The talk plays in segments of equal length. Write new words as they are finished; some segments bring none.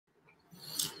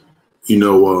You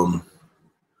know,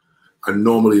 I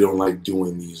normally don't like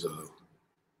doing these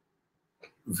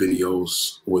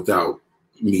videos without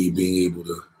me being able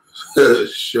to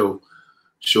show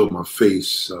my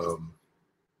face.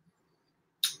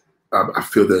 I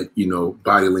feel that, you know,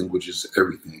 body language is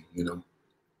everything, you know.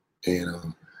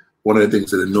 And one of the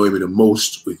things that annoy me the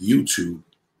most with YouTube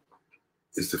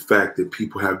is the fact that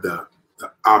people have the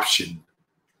option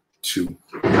to,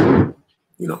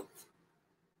 you know,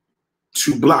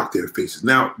 to block their faces.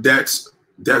 Now, that's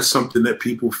something that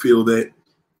people feel that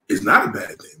is not a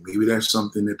bad thing. Maybe that's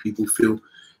something that people feel,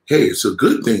 hey, it's a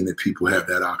good thing that people have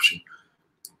that option.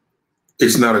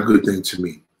 It's not a good thing to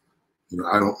me. You know,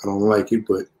 I don't like it,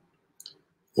 but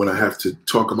when I have to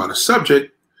talk about a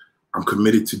subject, I'm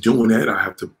committed to doing that. I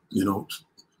have to, you know,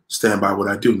 stand by what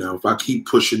I do. Now, if I keep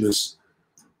pushing this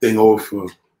thing over for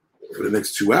the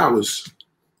next 2 hours,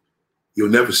 you'll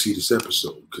never see this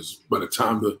episode, because by the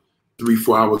time the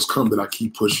 3-4 hours come that I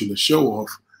keep pushing the show off,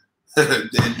 then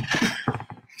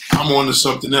I'm on to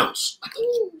something else.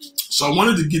 So I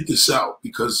wanted to get this out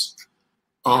because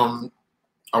I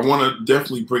want to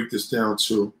definitely break this down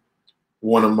to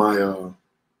one of my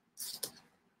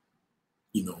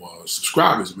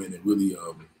subscribers, man, that really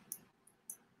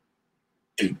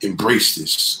embrace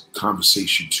this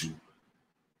conversation to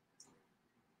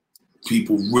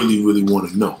people really want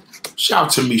to know. Shout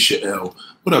out to Misha L.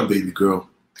 What up, baby girl?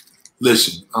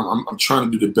 Listen, I'm trying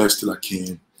to do the best that I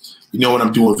can. You know, when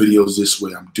I'm doing videos this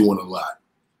way, I'm doing a lot.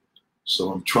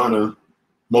 So I'm trying to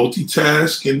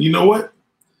multitask, and you know what?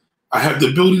 I have the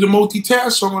ability to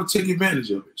multitask, so I'm going to take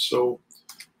advantage of it. So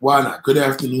why not? Good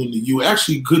afternoon to you.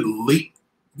 Actually, good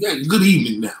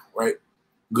evening now, right?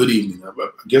 Good evening. I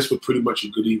guess we're pretty much a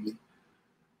good evening.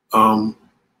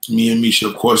 Me and Misha,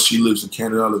 of course, she lives in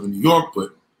Canada. I live in New York,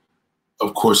 but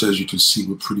of course, as you can see,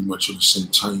 we're pretty much on the same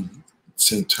time.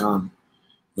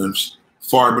 You know,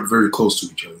 far but very close to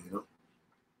each other, you know.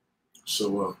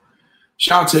 So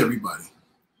shout out to everybody.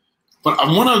 But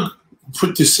I want to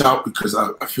put this out because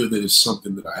I feel that it's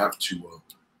something that I have to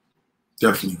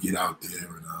definitely get out there,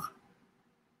 and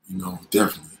you know,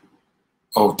 definitely.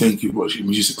 Oh, thank you, Bush.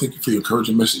 Thank you for your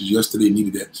encouraging message yesterday.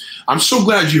 Needed that. I'm so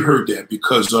glad you heard that,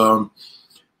 because I'm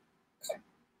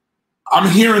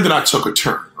hearing that I took a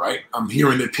turn, right? I'm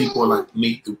hearing that people are like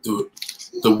me.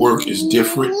 The work is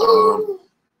different.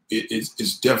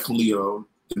 It's definitely the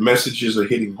messages are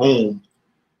hitting home,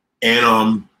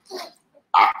 and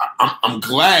I'm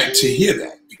glad to hear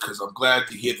that, because I'm glad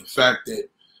to hear the fact that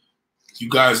you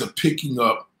guys are picking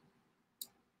up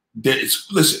that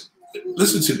it's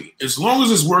listen to me. As long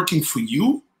as it's working for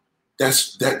you,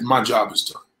 that my job is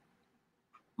done.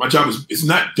 My job is, it's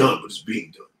not done, but it's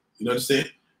being done. You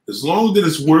understand? As long as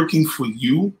it's working for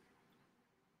you,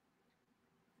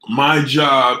 my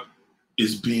job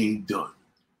is being done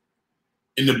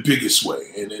in the biggest way.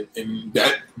 And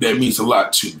that means a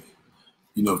lot to me.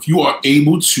 You know, if you are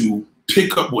able to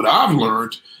pick up what I've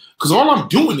learned, because all I'm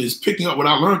doing is picking up what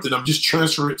I learned and I'm just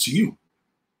transferring it to you.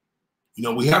 You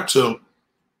know, we have to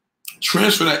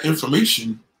transfer that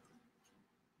information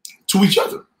to each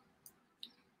other.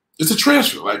 It's a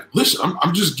transfer. Like, listen,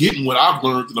 I'm just getting what I've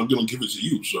learned and I'm going to give it to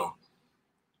you. So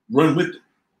run with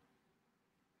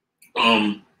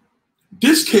it.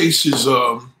 This case is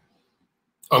a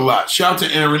lot. Shout out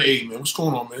to Aaron A, man. What's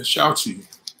going on, man? Shout out to you.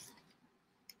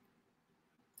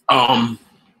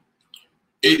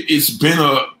 It's been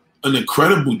an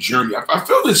incredible journey. I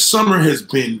feel this summer has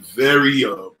been very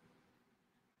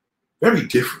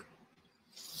different.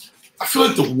 I feel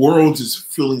like the world is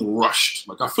feeling rushed.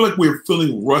 Like, I feel like we're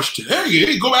feeling rushed.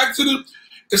 Hey, go back to the.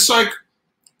 It's like,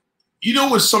 you know,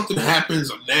 when something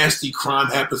happens, a nasty crime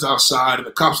happens outside, and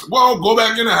the cops, well, go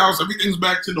back in the house, everything's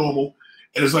back to normal.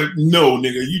 And it's like, no,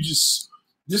 nigga,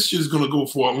 this shit's gonna go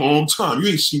for a long time. You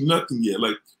ain't seen nothing yet.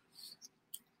 Like,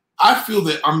 I feel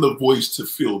that I'm the voice to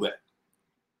feel that.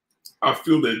 I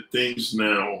feel that things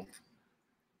now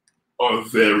are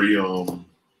very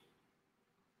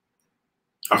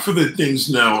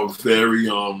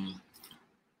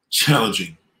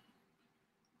challenging.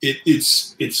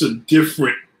 It's a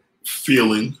different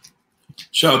feeling.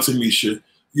 Shout out to Misha.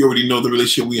 You already know the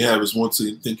relationship we have is once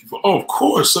again, thank you for. Oh, of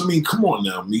course. I mean, come on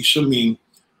now, Misha. I mean,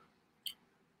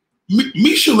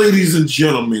 Misha, ladies and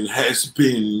gentlemen, has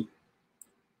been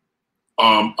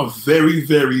a very,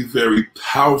 very, very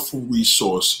powerful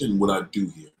resource in what I do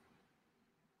here.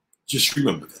 Just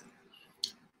remember that.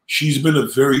 She's been a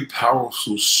very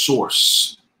powerful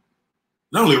source.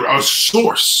 Not only a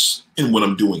source in what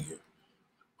I'm doing here.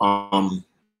 And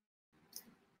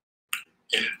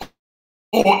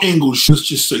all angles, let's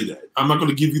just say that. I'm not going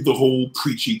to give you the whole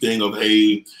preachy thing of,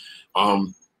 hey,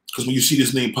 because when you see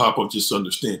this name pop up, just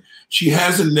understand she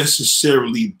hasn't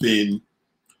necessarily been,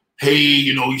 hey,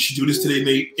 you know, you should do this today,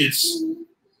 Nate. It's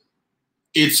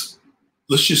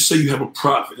let's just say you have a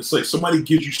prophet. It's like somebody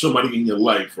gives you somebody in your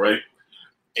life, right?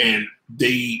 And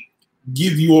they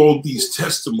give you all these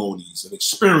testimonies and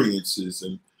experiences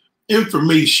and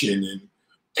information and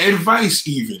advice.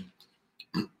 Even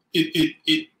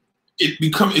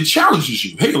it challenges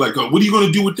you. Hey, like, what are you going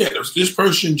to do with that? This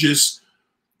person just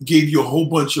gave you a whole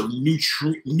bunch of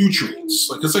nutrients.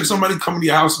 Like, it's like somebody coming to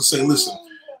your house and saying, listen,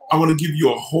 I want to give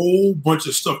you a whole bunch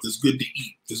of stuff that's good to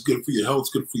eat. It's good for your health, it's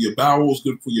good for your bowels,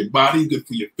 good for your body, good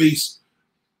for your face.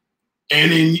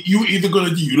 And then you're either going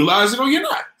to utilize it or you're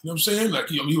not. You know what I'm saying? Like,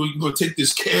 you're going to take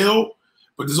this kale,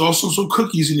 but there's also some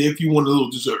cookies in there if you want a little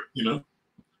dessert, you know?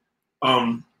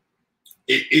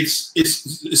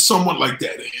 It's somewhat like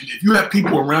that. And if you have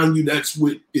people around you, that's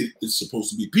what it's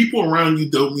supposed to be. People around you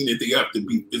don't mean that they have to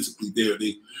be physically there.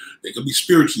 They could be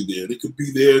spiritually there. They could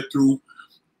be there through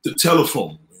the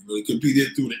telephone. They could be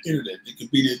there through the internet. They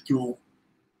could be there through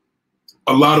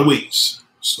a lot of ways.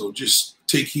 So just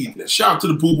take heed of that. Shout out to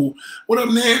the Boo Boo. What up,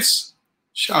 Nance?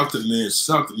 Shout out to Nancy.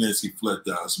 Shout out to Nancy Flat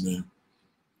Eyes, man.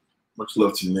 Much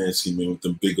love to Nancy, man, with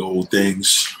them big old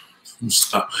things.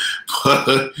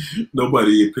 But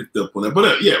nobody picked up on that.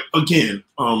 But yeah, again,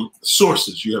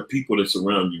 sources. You have people that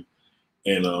surround you,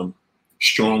 and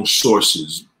strong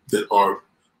sources that are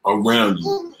around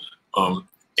you. And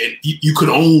you could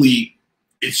only,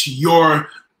 it's your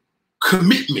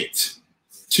commitment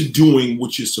to doing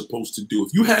what you're supposed to do.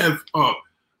 If you have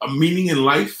a meaning in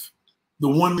life, the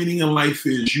one meaning in life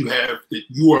is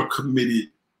you are committed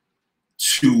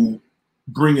to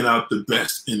bringing out the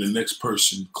best in the next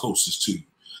person closest to you.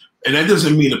 And that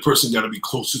doesn't mean the person got to be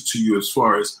closest to you as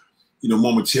far as, you know,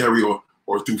 momentary or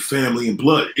through family and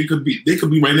blood. They could be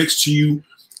right next to you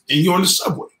and you're on the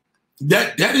subway.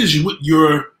 That is what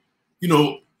your, you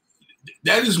know,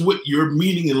 that is what your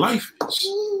meaning in life is.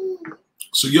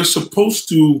 So you're supposed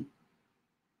to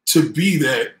be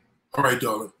that. All right,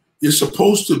 darling. You're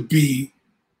supposed to be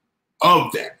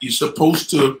of that. You're supposed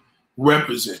to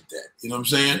represent that. You know what I'm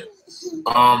saying?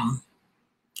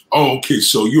 Oh, okay.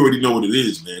 So you already know what it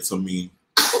is, man. So I mean,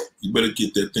 you better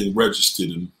get that thing registered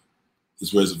and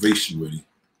this reservation ready.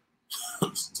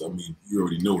 I mean, you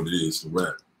already know what it is. The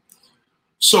rap.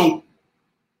 So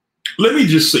let me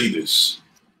just say this.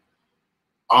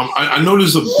 I know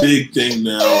there's a big thing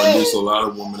now, and there's a lot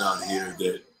of women out here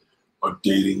that are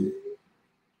dating,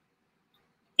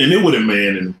 and they're with a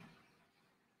man,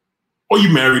 or you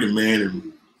married a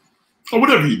man, or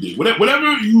whatever you did.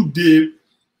 Whatever you did,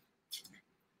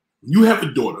 you have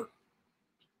a daughter,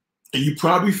 and you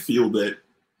probably feel that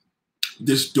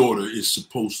this daughter is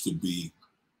supposed to be,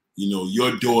 you know,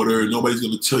 your daughter. Nobody's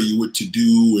going to tell you what to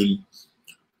do, and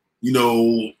you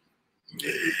know.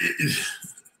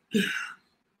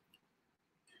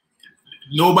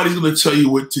 Nobody's going to tell you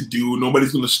what to do.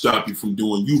 Nobody's going to stop you from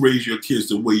doing. You raise your kids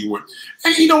the way you want.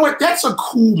 And you know what? That's a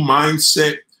cool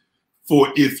mindset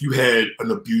for if you had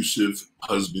an abusive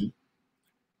husband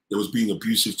that was being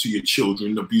abusive to your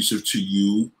children, abusive to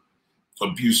you,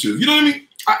 abusive. You know what I mean?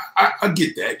 I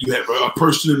get that. You have a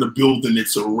person in the building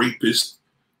that's a rapist,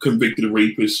 convicted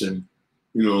rapist, and,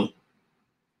 you know,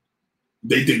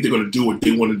 they think they're going to do what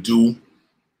they want to do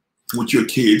with your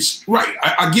kids. Right.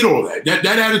 I get all that. That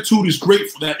attitude is great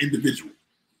for that individual.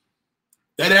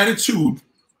 That attitude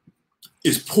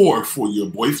is poor for your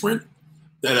boyfriend.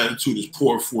 That attitude is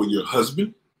poor for your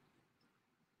husband.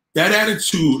 That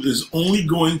attitude is only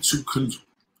going to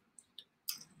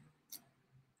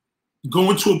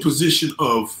go into a position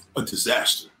of a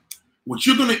disaster. What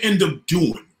you're going to end up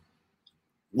doing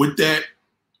with that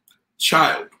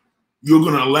child, you're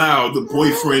going to allow the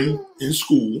boyfriend in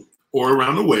school or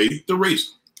around the way to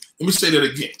raise them. Let me say that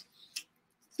again.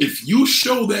 If you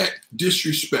show that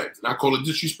disrespect, and I call it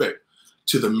disrespect,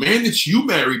 to the man that you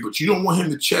married, but you don't want him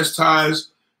to chastise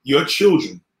your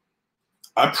children,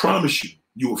 I promise you,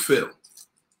 you will fail.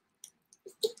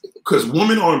 Because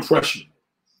women are impressionable.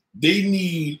 They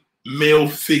need male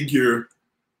figure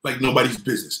like nobody's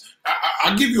business.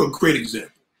 I'll give you a great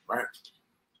example, right?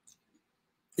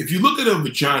 If you look at a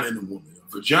vagina in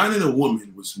a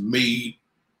woman was made,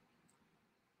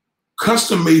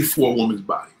 custom made for a woman's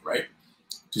body, right?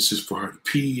 This is for her to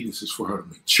pee. This is for her to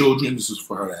make children. This is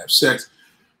for her to have sex.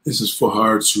 This is for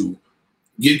her to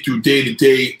get through day to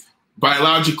day.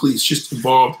 Biologically, it's just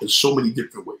involved in so many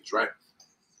different ways, right?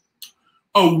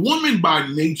 A woman by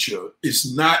nature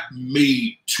is not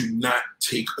made to not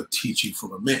take a teaching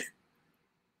from a man,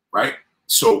 right?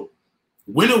 So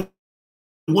when a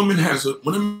woman has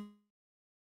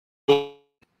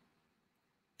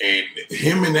And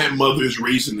him and that mother is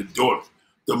raising the daughter.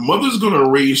 The mother's gonna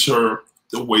raise her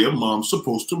the way a mom's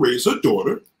supposed to raise her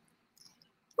daughter,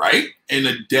 right? And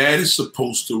the dad is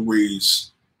supposed to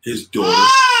raise his daughter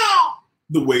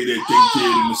the way that they did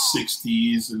in the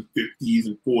 60s and 50s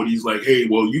and 40s. Like, hey,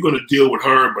 well, you're gonna deal with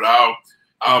her, but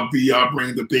I'll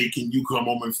bring the bacon, you come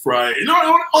home and fry it. And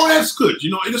all that's good.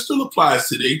 You know, and it still applies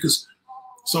today because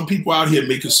some people out here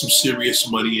making some serious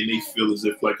money and they feel as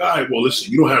if like, all right, well,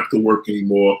 listen, you don't have to work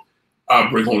anymore.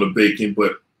 I'll bring home the bacon.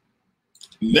 But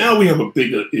now we have a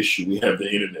bigger issue. We have the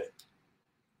internet.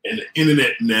 And the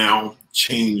internet now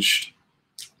changed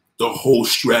the whole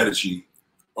strategy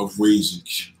of raising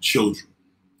children.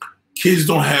 Kids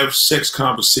don't have sex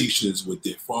conversations with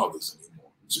their fathers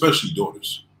anymore, especially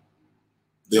daughters.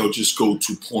 They'll just go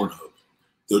to Pornhub.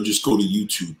 They'll just go to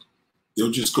YouTube. They'll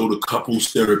just go to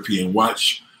couples therapy and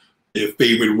watch their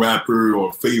favorite rapper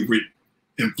or favorite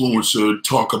influencer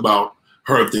talk about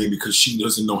her thing because she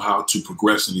doesn't know how to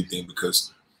progress anything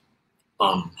because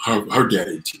her dad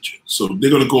didn't teach her. So they're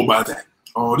going to go by that.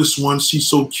 Oh, this one, she's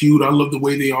so cute. I love the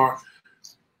way they are.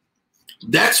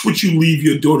 That's what you leave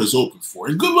your daughters open for.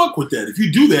 And good luck with that. If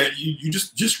you do that, you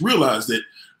just realize that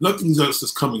nothing else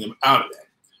is coming out of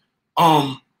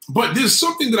that. But there's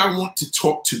something that I want to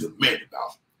talk to the men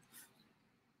about.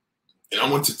 And I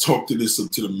want to talk to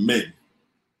the men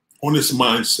on this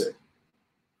mindset.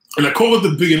 And I call it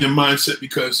the beginning mindset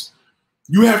because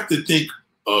you have to think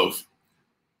of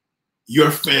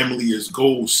your family as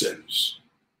goal setters.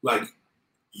 Like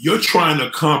you're trying to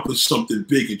accomplish something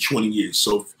big in 20 years.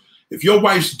 So if your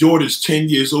wife's daughter is 10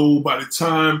 years old, by the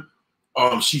time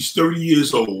she's 30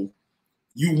 years old,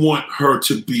 you want her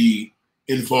to be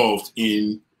involved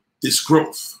in this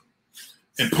growth.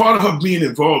 And part of her being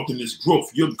involved in this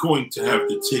growth, you're going to have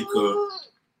to take her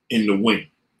in the wing.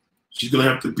 She's going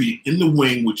to have to be in the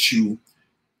wing with you,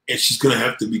 and she's going to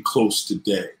have to be close to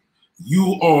dad.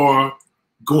 You are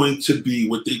going to be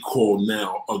what they call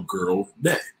now a girl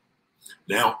dad.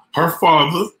 Now, her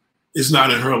father is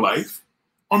not in her life.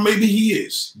 Or maybe he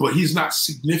is, but he's not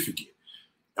significant.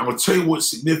 I'm going to tell you what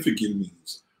significant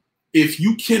means. If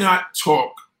you cannot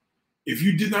talk, if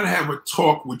you did not have a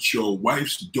talk with your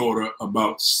wife's daughter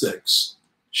about sex,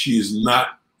 she is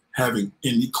not having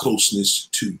any closeness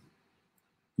to you.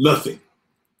 Nothing.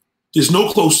 There's no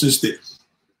closeness there.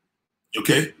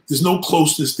 Okay? There's no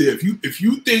closeness there. If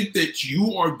you think that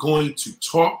you are going to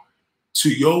talk to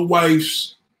your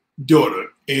wife's daughter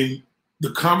and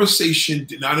the conversation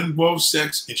did not involve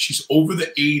sex, and she's over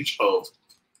the age of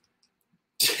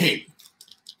 10.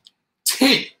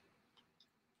 10.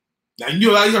 Now,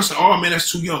 you'll say, oh, man,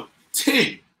 that's too young.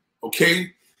 10,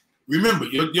 okay? Remember,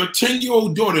 your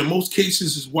 10-year-old daughter, in most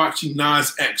cases, is watching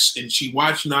Nas X, and she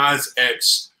watched Nas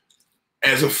X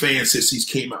as a fan since he's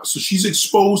came out. So she's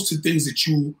exposed to things that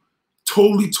you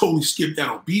totally skipped out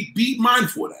on. Be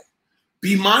mindful of that.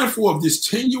 Be mindful of this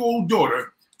 10-year-old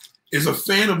daughter is a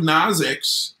fan of Nas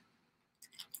X,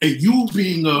 and you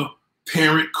being a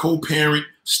parent, co-parent,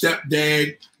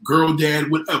 stepdad, girl dad,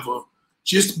 whatever,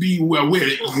 just be aware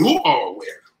that you are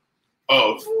aware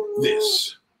of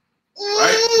this,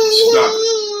 right? Stop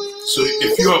it. So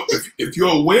if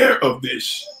you're aware of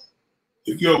this,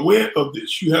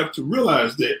 you have to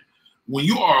realize that when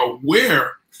you are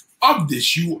aware of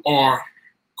this, you are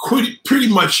pretty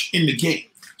much in the game.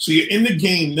 So you're in the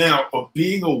game now of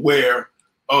being aware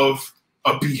of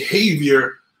a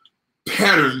behavior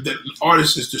pattern that an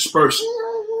artist is dispersing.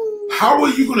 How are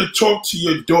you going to talk to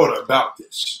your daughter about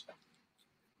this?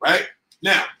 Right?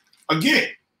 Now, again,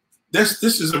 this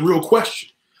is a real question.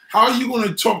 How are you going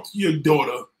to talk to your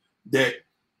daughter that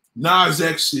Nas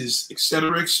X is et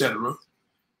cetera, et cetera?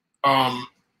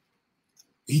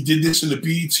 He did this in the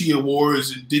BET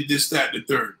Awards and did this, that, and the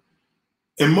third.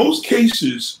 In most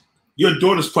cases, your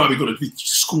daughter's probably going to be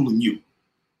schooling you.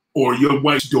 Or your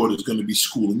wife's daughter is going to be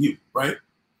schooling you, right?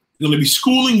 They're going to be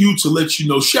schooling you to let you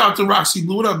know. Shout out to Roxy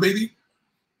Blue. What up, baby?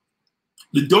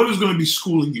 The daughter's going to be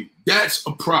schooling you. That's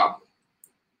a problem.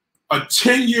 A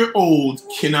 10-year-old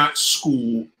cannot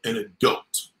school an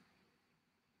adult.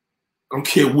 I don't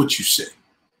care what you say.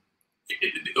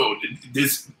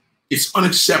 It's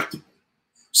unacceptable.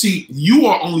 See, you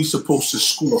are only supposed to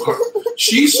school her.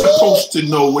 She's supposed to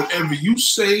know whatever you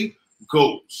say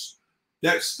goes.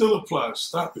 That still applies.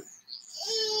 Stop it.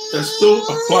 That still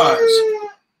applies.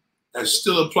 That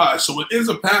still applies. So what ends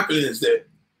up happening is that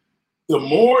the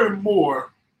more and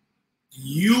more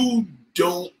you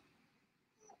don't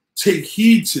take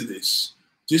heed to this,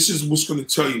 this is what's going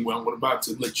to tell you what I'm about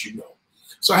to let you know.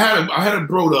 So I had a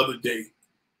bro the other day.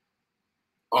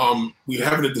 We were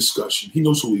having a discussion. He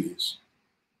knows who he is.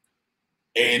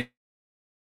 And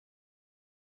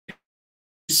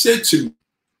said to me,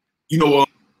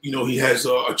 he has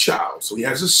a child. So he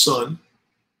has a son,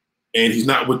 and he's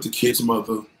not with the kid's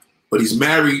mother, but he's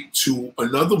married to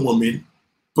another woman,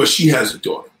 but she has a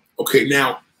daughter. Okay,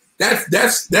 now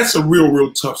that's a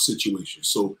real tough situation.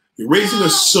 So you're raising a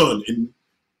son in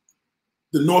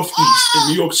the Northeast in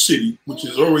New York City, which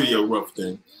is already a rough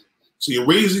thing. So you're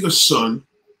raising a son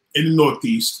in the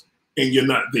Northeast, and you're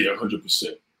not there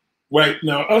 100%. Right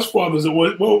now, us fathers are,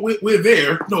 well, we're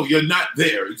there. No, you're not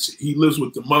there. He lives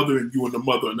with the mother, and you and the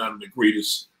mother are not in the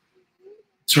greatest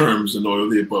terms and all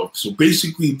of the above. So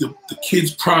basically, the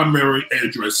kid's primary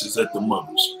address is at the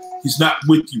mother's. He's not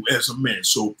with you as a man.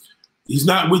 So he's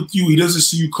not with you. He doesn't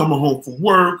see you coming home from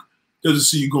work, doesn't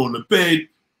see you going to bed.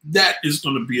 That is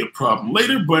going to be a problem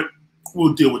later, but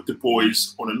we'll deal with the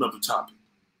boys on another topic.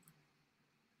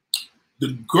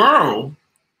 The girl,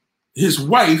 his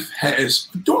wife, has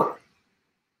a daughter.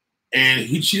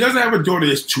 And she doesn't have a daughter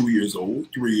that's 2 years old,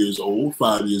 3 years old,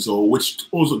 5 years old, which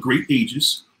those are great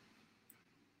ages.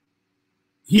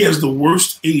 He has the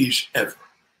worst age ever.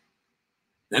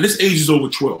 Now, this age is over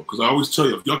 12, because I always tell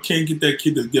you, if y'all can't get that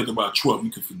kid together by 12,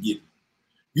 you can forget it.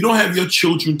 You don't have your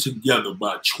children together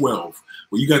by 12,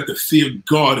 where you got the fear of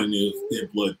God in their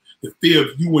blood, the fear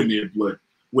of you in their blood,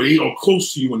 where they are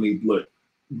close to you in their blood.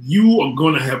 You are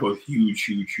going to have a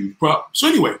huge problem. So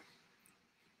anyway,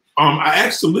 I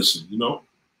asked him, listen,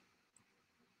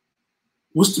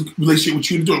 what's the relationship with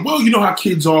you and the daughter? Well, you know how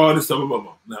kids are, and stuff, blah, blah,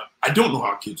 blah. Now, I don't know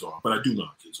how kids are, but I do know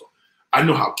how kids are. I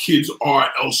know how kids are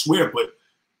elsewhere, but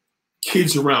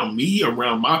kids around me,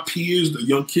 around my peers, the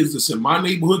young kids that's in my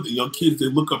neighborhood, the young kids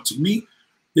that look up to me,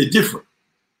 they're different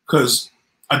because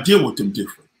I deal with them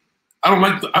different. I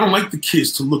don't like the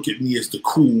kids to look at me as the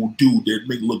cool dude that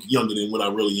may look younger than what I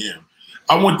really am.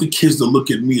 I want the kids to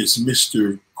look at me as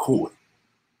Mr. Coy.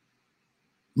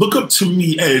 Look up to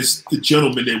me as the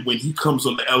gentleman that when he comes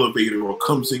on the elevator or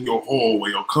comes in your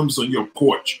hallway or comes on your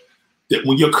porch, that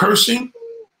when you're cursing,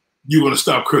 you're going to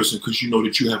stop cursing because you know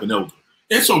that you have an elder.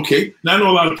 It's okay. Now, I know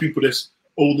a lot of people that's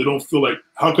older don't feel like,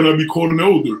 how can I be called an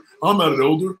elder? I'm not an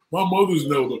elder. My mother's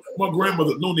an elder. My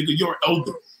grandmother. No, nigga, you're an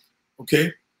elder.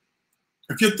 Okay?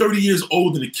 If you're 30 years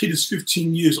old and the kid is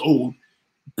 15 years old,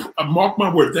 mark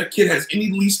my word, if that kid has any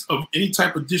least of any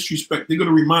type of disrespect, they're going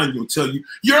to remind you and tell you,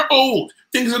 you're old.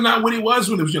 Things are not what it was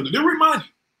when it was younger. They'll remind you.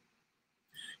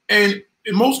 And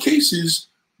in most cases,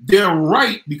 they're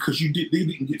right because they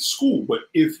didn't get schooled. But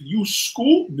if you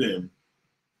schooled them,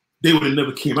 they would have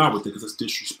never came out with it because it's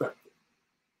disrespectful.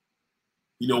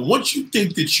 Once you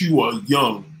think that you are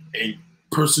young and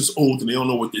person's old and they don't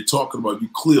know what they're talking about, you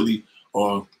clearly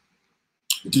are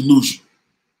delusional.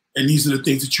 And these are the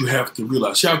things that you have to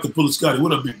realize. Shout out to Bullet Scotty.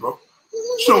 What up, big bro?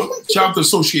 So, shout out to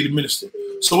Associated Minister.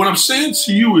 So what I'm saying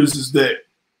to you is that,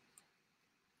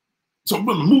 so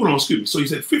moving on, excuse me. So he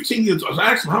said 15 years old.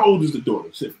 I asked him, how old is the daughter?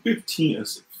 He said 15. I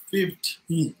said,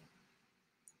 15.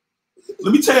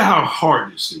 Let me tell you how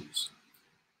hard this is.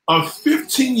 A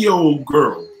 15-year-old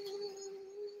girl.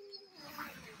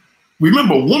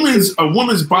 Remember, a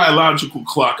woman's biological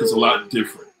clock is a lot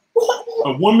different.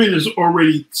 A woman is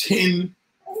already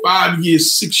 5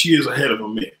 years, 6 years ahead of a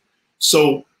man.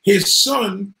 So his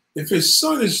son, if his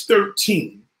son is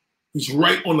 13, he's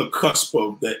right on the cusp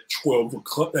of that 12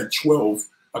 o'clock,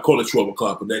 I call it 12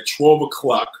 o'clock, but that 12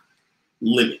 o'clock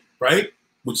limit, right?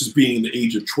 Which is being the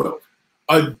age of 12.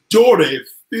 A daughter at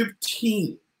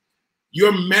 15,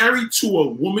 you're married to a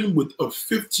woman with a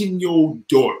 15-year-old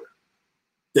daughter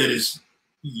that is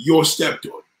your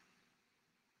stepdaughter.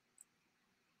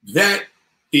 That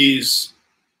is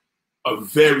a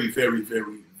very, very,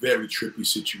 very, very trippy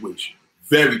situation.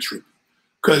 Very trippy.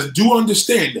 Because do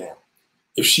understand now,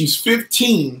 if she's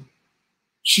 15,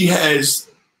 she has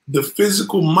the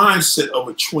physical mindset of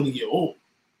a 20-year-old.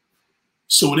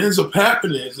 So what ends up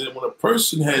happening is that when a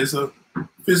person has a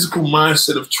physical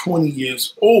mindset of 20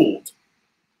 years old,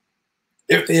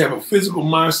 if they have a physical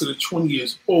mindset of 20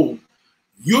 years old,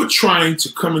 you're trying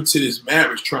to come into this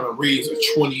marriage trying to raise a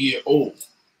 20-year-old,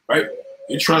 right?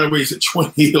 You're trying to raise a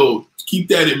 20-year-old. Keep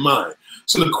that in mind.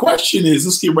 So the question is,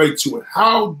 let's get right to it.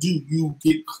 How do you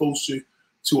get closer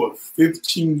to a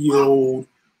 15-year-old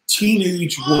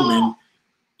teenage woman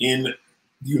in the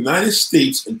United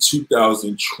States in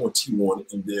 2021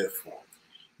 and therefore?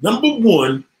 Number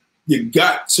one, you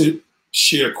got to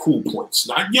share cool points,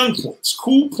 not young points.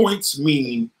 Cool points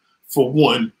mean, for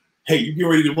one, hey, you get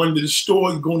ready to run to the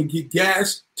store, you're going to get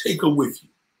gas, take her with you.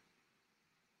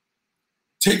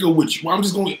 Take her with you. Well, I'm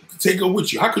just going to take her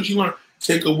with you. How could you learn?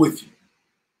 Take her with you.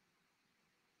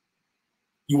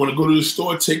 You want to go to the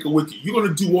store, take her with you. You're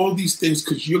going to do all these things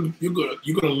because you're going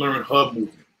to learn her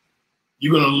movement.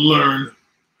 You're going to learn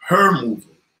her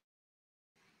movement.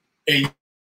 And you're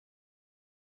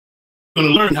going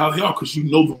to learn how they are because you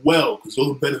know them well, because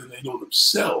they're better than they know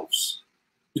themselves.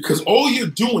 Because all you're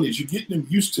doing is you're getting them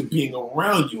used to being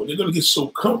around you, and they're going to get so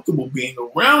comfortable being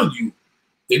around you,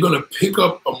 they're going to pick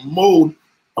up a mode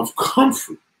of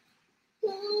comfort.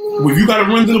 When you got to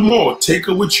run to the mall, take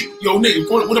her with you. Yo, Nate,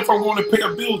 what if I want to pay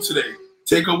a bill today?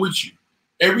 Take her with you.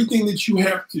 Everything that you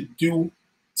have to do,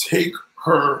 take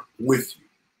her with you.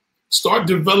 Start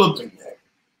developing that.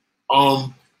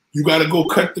 You got to go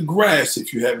cut the grass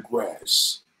if you have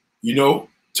grass. You know,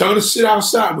 tell her to sit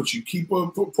outside with you. Keep her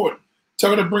important.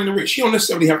 Tell her to bring the rich. She don't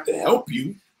necessarily have to help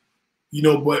you, you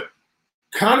know, but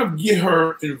kind of get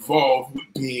her involved with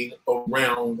being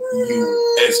around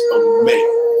you as a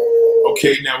man.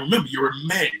 Okay, now remember, you're a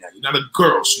man now. You're not a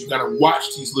girl, so you got to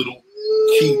watch these little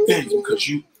key things because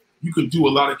you can do a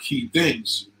lot of key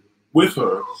things with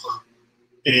her,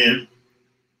 and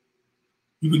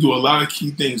you can do a lot of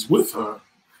key things with her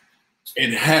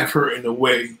and have her in a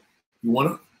way you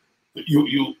want to.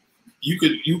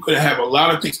 You could have a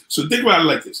lot of things. So think about it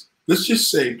like this. Let's just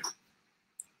say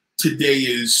today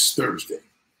is Thursday,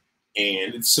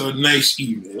 and it's a nice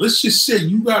evening. Let's just say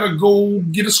you got to go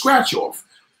get a scratch off.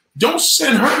 Don't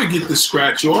send her to get the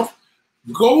scratch off.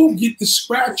 Go get the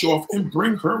scratch off and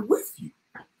bring her with you.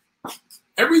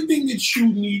 Everything that you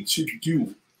need to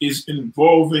do is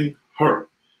involving her.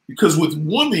 Because with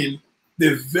women,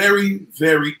 they're very,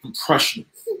 very impressionable.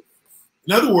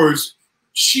 In other words,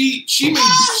 she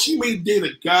may date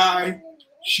a guy,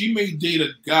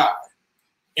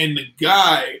 and the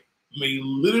guy may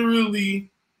literally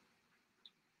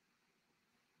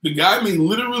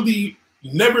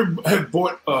never have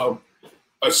bought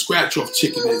a scratch-off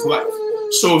ticket in his life.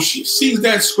 So if she sees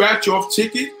that scratch-off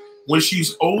ticket when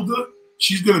she's older,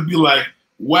 she's gonna be like,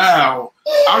 wow,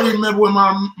 I remember when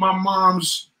my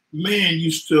mom's man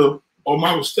used to, or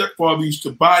my stepfather used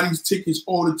to buy these tickets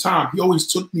all the time. He always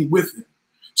took me with him.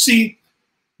 See,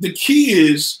 the key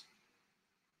is,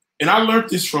 and I learned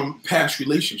this from past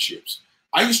relationships,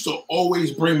 I used to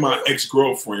always bring my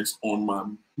ex-girlfriends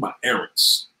on my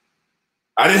errands.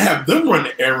 I didn't have them run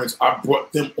the errands. I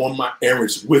brought them on my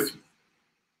errands with me.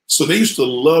 So they used to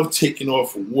love taking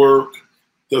off of work.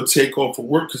 They'll take off of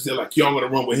work because they're like, yo, I'm going to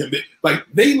run with him.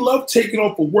 They love taking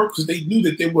off of work because they knew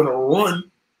that they were going to run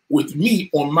with me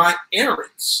on my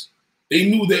errands. They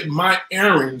knew that my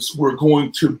errands were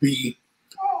going to be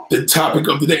the topic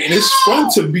of the day. And it's fun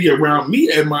to be around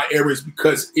me at my errands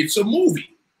because it's a movie.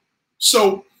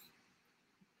 So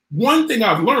one thing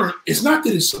I've learned, it's not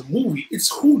that it's a movie, it's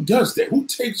who does that, who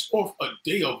takes off a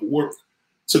day of work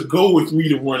to go with me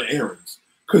to run errands.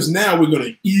 Because now we're going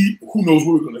to eat, who knows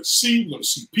what we're going to see. We're going to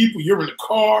see people. You're in the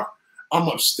car, I'm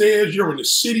upstairs, you're in the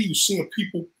city, you're seeing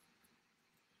people.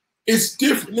 It's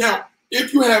different. Now,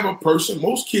 if you have a person,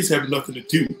 most kids have nothing to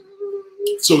do.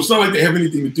 So it's not like they have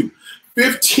anything to do.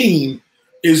 15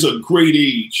 is a great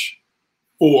age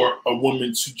for a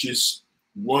woman to just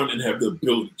run and have the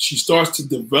ability. She starts to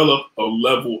develop a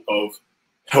level of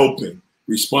helping,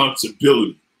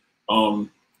 responsibility,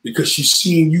 because she's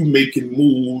seeing you making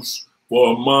moves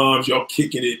for moms, y'all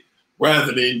kicking it,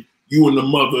 rather than you and the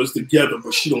mothers together,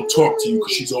 but she don't talk to you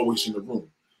because she's always in the room.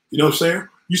 You know what I'm saying?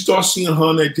 You start seeing her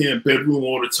in that damn bedroom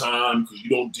all the time because you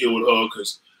don't deal with her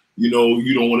because, you know,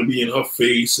 you don't want to be in her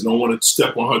face and don't want to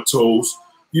step on her toes.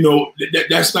 You know,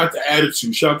 that's not the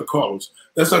attitude. Shout out to Carlos.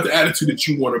 That's not the attitude that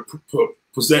you want to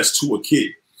possess to a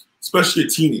kid, especially a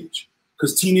teenage.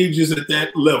 Because teenagers at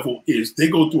that level they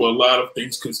go through a lot of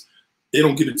things because they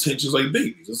don't get attention like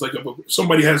babies. It's like if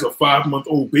somebody has a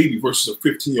 5-month-old baby versus a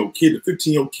 15-year-old kid. The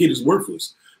 15-year-old kid is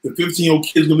worthless. The 15-year-old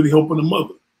kid is going to be helping the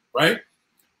mother, right?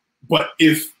 But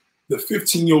if the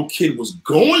 15-year-old kid was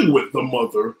going with the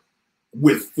mother,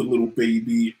 with the little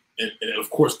baby, and of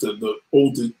course the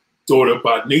older daughter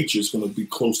by nature is going to be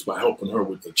close by helping her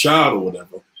with the child or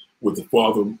whatever, with the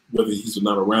father, whether he's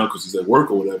not around because he's at work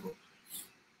or whatever.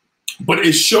 But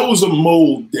it shows a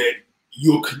mode that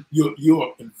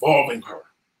you're involving her.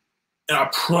 And I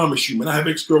promise you, man, I have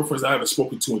ex-girlfriends I haven't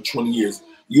spoken to in 20 years.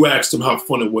 You asked them how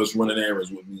fun it was running errands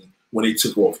with me when they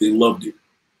took off. They loved it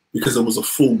because it was a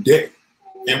full day.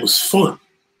 And it was fun.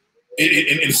 And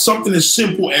it's something as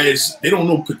simple as they don't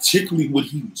know particularly what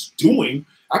he was doing.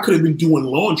 I could have been doing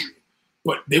laundry,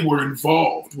 but they were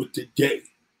involved with the day.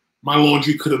 My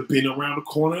laundry could have been around the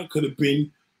corner. It could have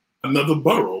been another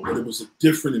borough, but it was a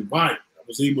different environment. I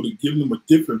was able to give them a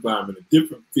different environment, a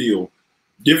different feel,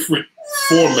 different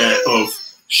format of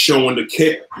showing the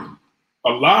care. A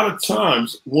lot of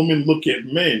times women look at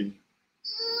men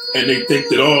and they think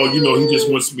that, oh, you know, he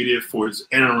just wants to be there for his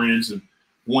errands and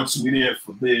wants to be there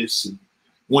for this. And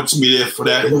wants me there for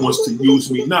that, who wants to use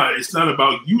me. No, it's not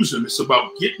about using them. It's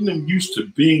about getting them used to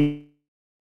being,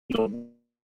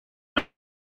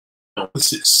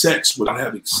 sex without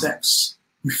having sex.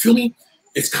 You feel me?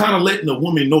 It's kind of letting a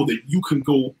woman know that you can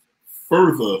go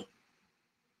further,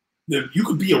 that you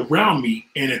could be around me,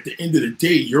 and at the end of the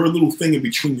day, your little thing in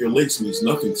between your legs means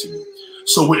nothing to me.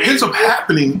 So what ends up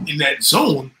happening in that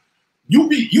zone, you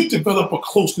develop a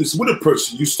closeness with a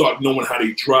person. You start knowing how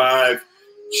they drive.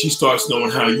 She starts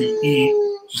knowing how you eat.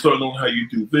 You start knowing how you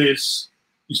do this.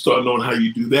 You start knowing how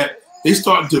you do that. They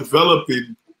start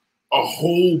developing a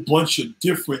whole bunch of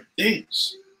different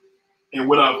things. And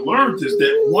what I've learned is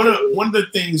that one of the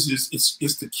things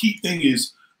is the key thing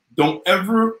is, don't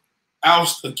ever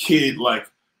oust a kid like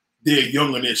they're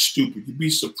young and they're stupid. You'd be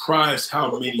surprised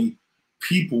how many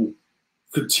people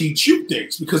could teach you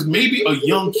things, because maybe a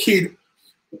young kid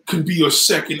could be your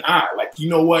second eye. Like, you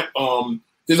know what?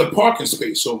 There's a parking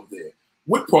space over there.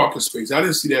 What parking space? I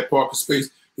didn't see that parking space.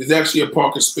 There's actually a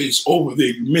parking space over there.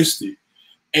 You missed it.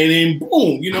 And then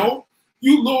boom, you know,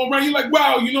 you go around, you're like,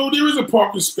 wow, you know, there is a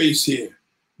parking space here.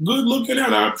 Good looking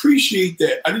out. I appreciate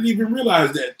that. I didn't even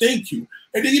realize that. Thank you.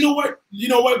 And then you know what? You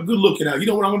know what? Good looking out. You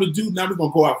know what I'm gonna do? Now we're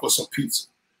gonna go out for some pizza.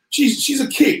 She's a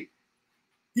kid.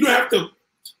 You don't have to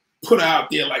put her out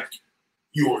there like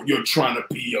you're trying to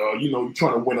be you know, you're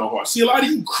trying to win her heart. See, a lot of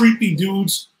you creepy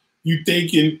dudes, you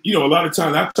thinking, you know, a lot of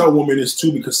times I tell women this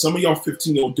too, because some of y'all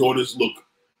 15-year-old daughters look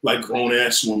like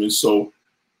grown-ass women. So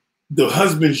the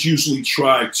husbands usually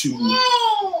try to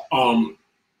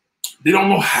they don't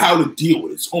know how to deal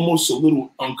with it. It's almost a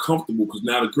little uncomfortable because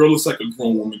now the girl is like a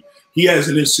grown woman. He has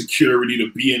an insecurity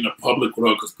to be in the public with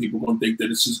her because people are going to think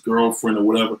that it's his girlfriend or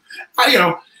whatever.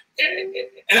 I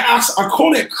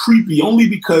call that creepy only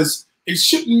because it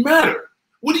shouldn't matter.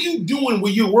 What are you doing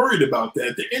when you're worried about that?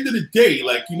 At the end of the day,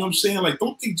 like, you know what I'm saying? Like,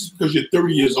 don't think just because you're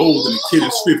 30 years old and the kid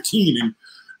is 15 and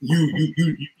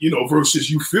you know,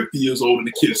 versus you 50 years old and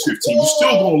the kid is 15, you're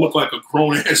still going to look like a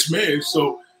grown-ass man.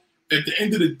 So at the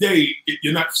end of the day,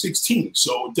 you're not 16.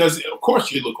 So it doesn't, of course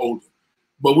you look older.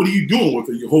 But what are you doing with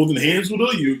her? You're holding hands with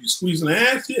her? You're squeezing her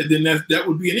ass? Yeah, then that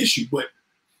would be an issue. But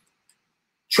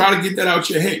try to get that out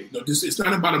your head. You know, it's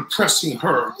not about impressing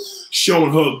her,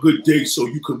 showing her a good day so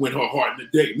you could win her heart in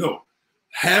the day. No.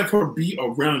 Have her be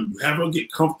around you. Have her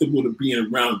get comfortable to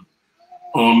being around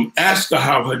you. Ask her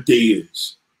how her day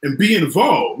is. And be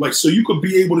involved. Like, so you could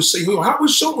be able to say, oh, how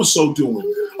was so-and-so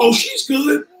doing? Oh, she's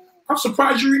good. I'm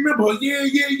surprised you remember her. Yeah.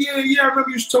 I remember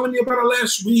you was telling me about her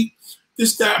last week.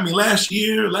 Last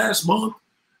year, last month.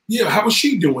 Yeah, how was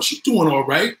she doing? She's doing all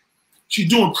right. She's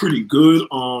doing pretty good.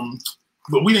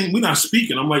 But we're not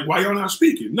speaking. I'm like, why y'all not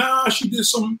speaking? Nah, she did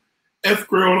some F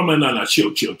girl. I'm like, nah,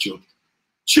 chill.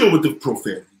 Chill with the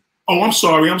profanity. Oh, I'm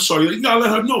sorry. You gotta let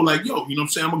her know, like, yo, you know what I'm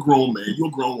saying? I'm a grown man. You're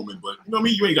a grown woman, but you know what I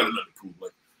mean? You ain't got nothing to prove.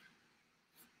 Like,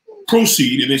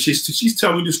 proceed. And then she's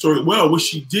telling me the story. Well, what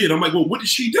she did. I'm like, well, what did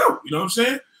she do? You know what I'm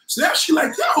saying? So now she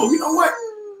like, yo, you know what?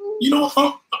 You know,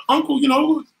 uncle,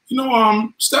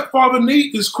 stepfather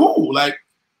Nate is cool. Like,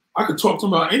 I could talk to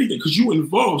him about anything because you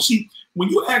involved. See, when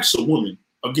you ask a woman,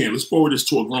 again, let's forward this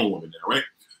to a grown woman now, right?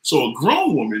 So a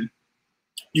grown woman,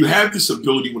 you have this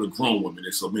ability with a grown woman.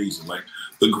 It's amazing. Like,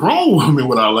 the grown woman,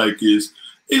 what I like is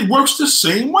it works the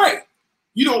same way.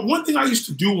 You know, one thing I used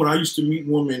to do when I used to meet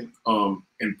women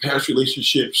in past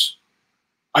relationships,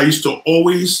 I used to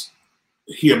always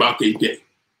hear about their day.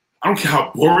 I don't care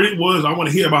how boring it was. I want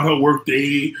to hear about her work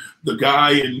day, the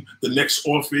guy in the next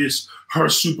office, her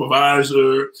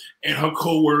supervisor, and her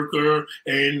coworker,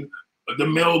 and the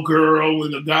mail girl,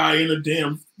 and the guy in the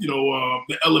damn,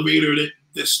 the elevator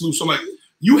that slew. So, like,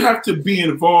 you have to be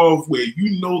involved where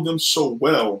you know them so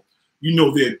well, you know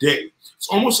their day. It's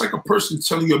almost like a person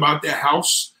telling you about their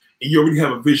house, and you already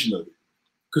have a vision of it.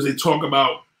 Because they talk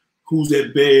about who's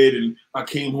at bed, and I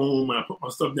came home, and I put my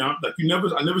stuff down. Like,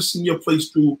 I never seen your place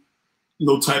through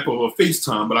no type of a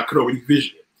FaceTime, but I could already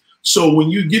vision it. So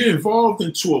when you get involved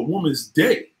into a woman's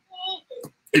day,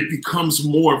 it becomes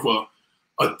more of a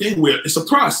thing where it's a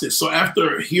process. So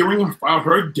after hearing about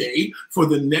her day for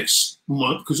the next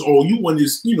month, because all you want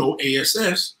is,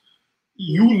 ASS,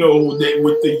 you know that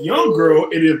with the young girl,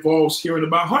 it involves hearing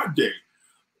about her day.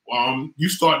 You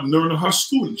start learning her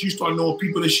students. You start knowing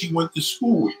people that she went to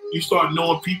school with. You start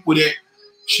knowing people that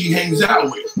she hangs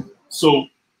out with. So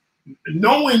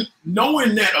knowing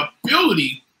that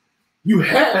ability you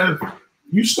have,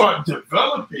 you start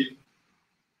developing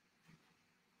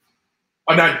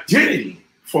an identity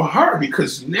for her,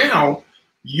 because now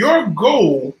your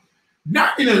goal,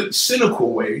 not in a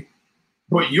cynical way,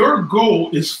 but your goal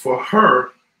is for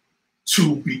her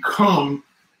to become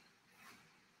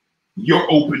your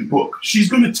open book. She's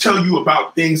going to tell you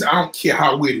about things. I don't care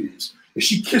how weird it is. If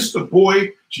she kissed a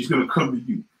boy, she's going to come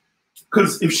to you.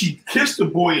 Because if she kissed a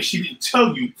boy and she didn't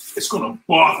tell you, it's going to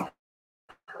bother her.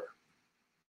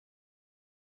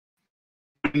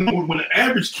 When the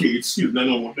average kids, when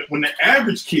the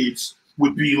average kids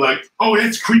would be like, oh,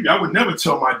 that's creepy, I would never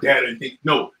tell my dad anything.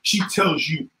 No, she tells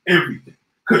you everything.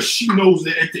 Because she knows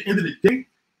that at the end of the day,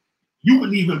 you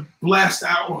wouldn't even blast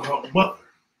out on her mother.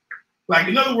 Like,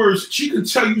 in other words, she can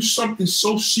tell you something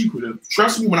so secretive.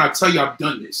 Trust me when I tell you I've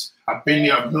done this. I've been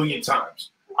there a million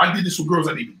times. I did this with girls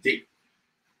I didn't even date.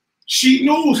 She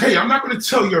knows, hey, I'm not going to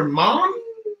tell your mom,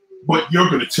 but you're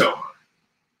going to tell her.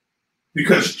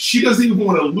 Because she doesn't even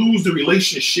want to lose the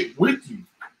relationship with you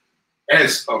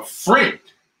as a friend,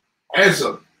 as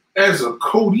a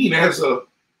codeine, as a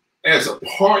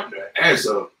partner, as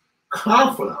a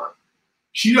confidant.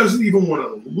 She doesn't even want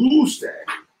to lose that.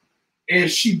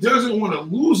 And she doesn't want to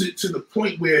lose it to the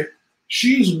point where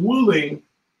she's willing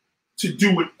to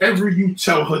do whatever you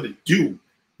tell her to do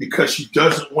because she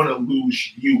doesn't want to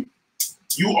lose you.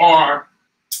 You are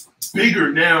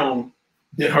bigger now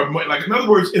than her. Like, in other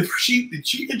words, if she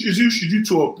introduces you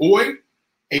to a boy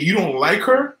and you don't like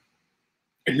her,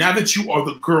 and now that you are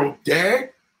the girl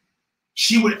dad,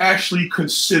 she would actually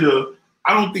consider,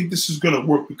 I don't think this is going to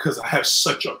work because I have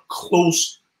such a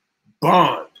close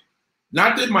bond.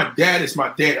 Not that my dad is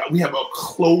my dad. We have a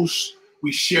close,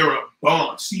 we share a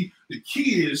bond. See, the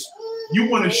key is you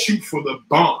want to shoot for the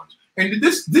bond. And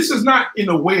this is not in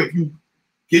a way of you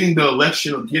getting the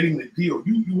election or getting the deal.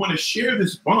 You want to share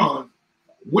this bond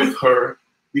with her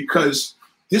because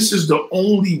this is the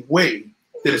only way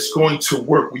that it's going to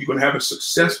work, where you're going to have a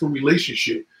successful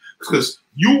relationship. Because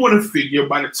you want to figure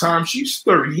by the time she's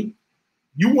 30,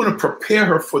 you want to prepare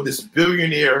her for this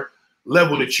billionaire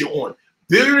level that you're on.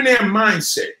 Billionaire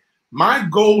mindset. My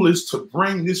goal is to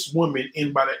bring this woman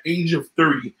in by the age of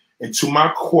 30 into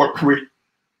my corporate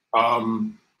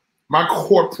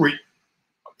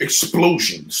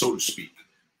explosion, so to speak.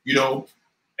 You know,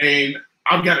 and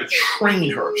I've got to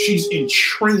train her. She's in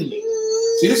training.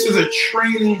 See, this is a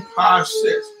training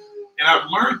process. And I've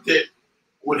learned that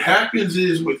what happens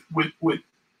is with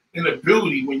an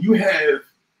ability, when you have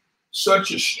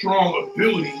such a strong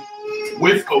ability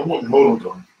with a woman, hold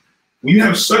on. When you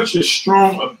have such a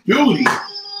strong ability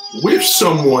with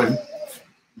someone,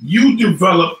 you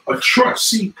develop a trust.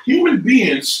 See, human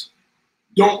beings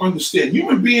don't understand.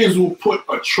 Human beings will put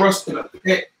a trust in a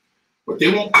pet, but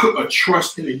they won't put a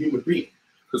trust in a human being.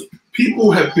 Because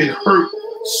people have been hurt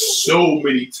so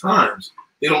many times.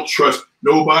 They don't trust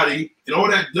nobody. And all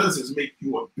that does is make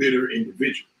you a bitter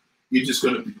individual. You're just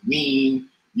going to be mean.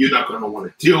 You're not going to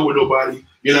want to deal with nobody.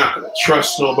 You're not going to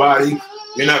trust nobody.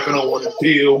 You're not going to want to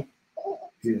deal.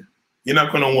 Yeah. You're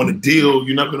not going to want to deal.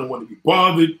 You're not going to want to be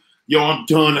bothered. Yo, I'm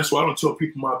done. That's why I don't tell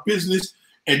people my business.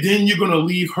 And then you're going to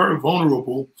leave her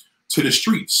vulnerable to the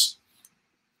streets.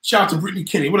 Shout out to Brittany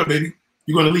Kenny. What up, baby?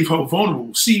 You're going to leave her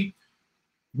vulnerable. See,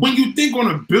 when you think on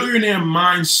a billionaire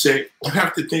mindset, you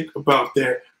have to think about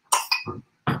that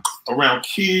around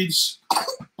kids.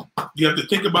 You have to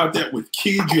think about that with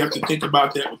kids. You have to think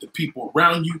about that with the people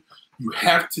around you. You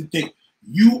have to think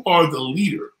you are the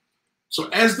leader. So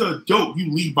as the adult,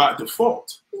 you lead by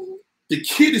default. The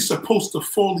kid is supposed to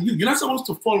follow you. You're not supposed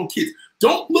to follow kids.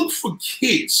 Don't look for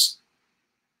kids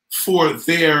for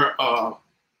their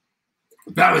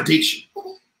validation.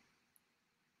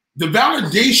 The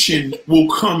validation will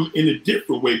come in a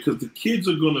different way because the kids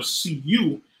are going to see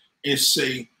you and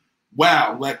say,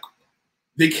 wow, like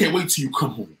they can't wait till you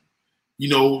come home. You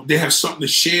know, they have something to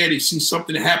share. They see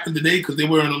something that happened today because they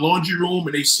were in the laundry room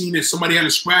and they seen that somebody had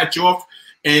a scratch off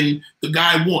and the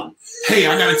guy won. Hey,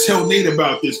 I got to tell Nate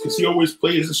about this because he always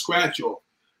plays a scratch off.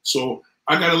 So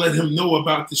I got to let him know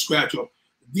about the scratch off.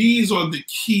 These are the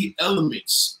key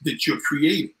elements that you're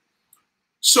creating.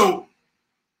 So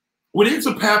what ends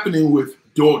up happening with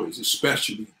daughters,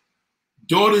 especially,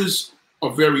 daughters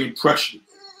are very impressionable.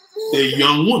 They're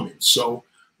young women. So,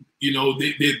 you know,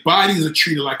 their bodies are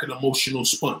treated like an emotional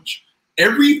sponge.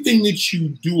 Everything that you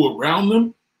do around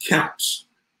them counts.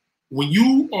 When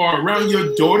you are around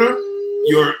your daughter,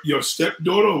 your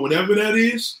stepdaughter, or whatever that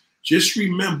is, just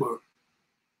remember,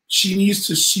 she needs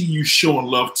to see you showing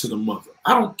love to the mother.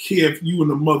 I don't care if you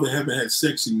and the mother haven't had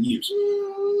sex in years.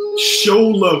 Show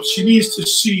love. She needs to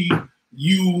see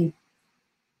you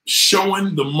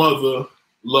showing the mother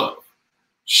love.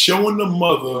 Showing the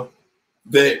mother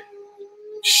that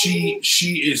she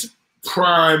is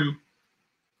priming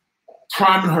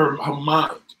her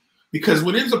mind. Because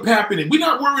what ends up happening, we're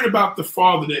not worried about the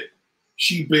father that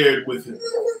she bared with him.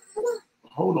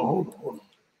 Hold on.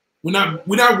 We're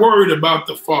not worried about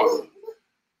the father.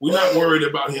 We're not worried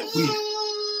about him.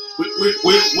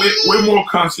 We're more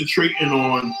concentrating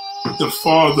on the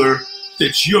father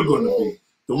that you're going to be,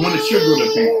 the one that you're going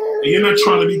to be. And you're not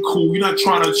trying to be cool. You're not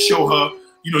trying to show her,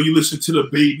 you know, you listen to the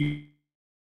baby.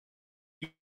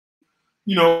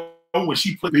 You know, when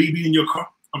she played Baby in your car,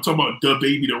 I'm talking about the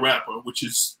Baby the rapper, which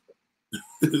is,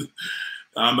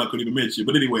 I'm not going to even mention.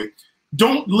 But anyway,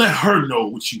 don't let her know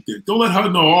what you think. Don't let her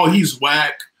know, oh, he's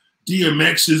whack.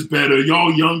 DMX is better.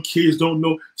 Y'all young kids don't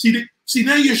know. See,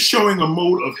 now you're showing a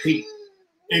mode of hate.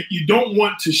 And you don't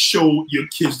want to show your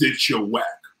kids that you're whack.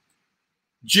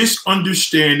 Just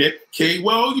understand that, okay,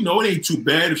 well, you know, it ain't too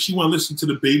bad. If she want to listen to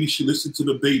the baby, she listen to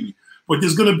the baby. But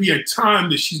there's going to be a time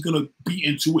that she's going to be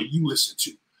into what you listen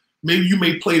to. Maybe you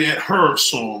may play that her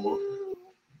song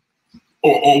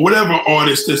or whatever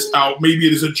artist that's out. Maybe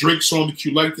it is a Drake song that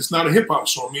you like that's not a hip-hop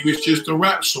song. Maybe it's just a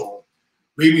rap song.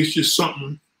 Maybe it's just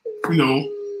something, you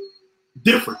know,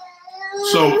 different.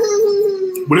 So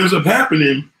what ends up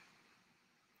happening,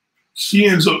 she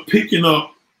ends up picking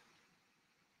up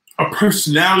a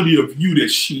personality of you that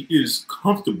she is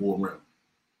comfortable around.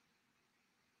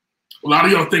 A lot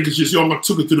of y'all think it's just, y'all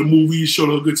took her to the movie, showed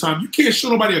her a good time. You can't show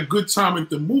nobody a good time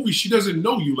at the movie. She doesn't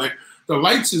know you. Like, the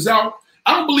lights is out.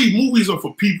 I don't believe movies are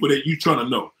for people that you're trying to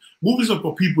know. Movies are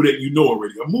for people that you know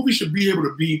already. A movie should be able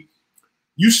to be,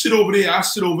 you sit over there, I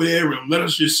sit over there, and let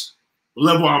us just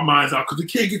level our minds out, because we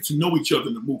can't get to know each other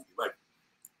in the movie. Like,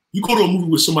 you go to a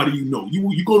movie with somebody you know.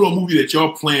 You go to a movie that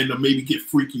y'all plan to maybe get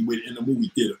freaky with in the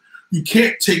movie theater. You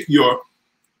can't take your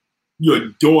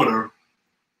daughter,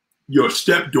 your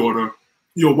stepdaughter,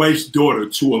 your wife's daughter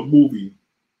to a movie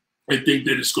and think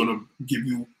that it's going to give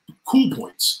you cool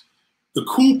points. The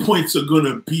cool points are going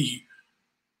to be,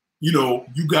 you know,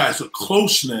 you guys are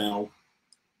close now,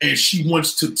 and she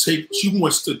wants to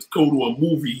go to a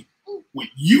movie with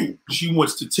you. She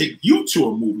wants to take you to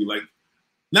a movie, like,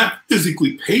 not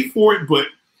physically pay for it, but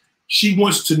she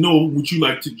wants to know, would you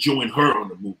like to join her on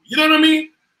the movie? You know what I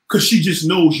mean? Because she just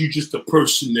knows you just a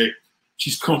person that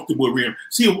she's comfortable around.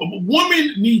 See, a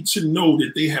woman needs to know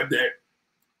that they have that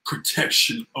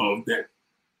protection of that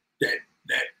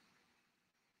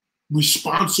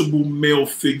responsible male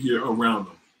figure around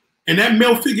them. And that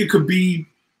male figure could be,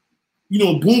 you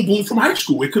know, Boom Boom from high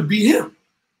school. It could be him.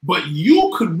 But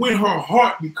you could win her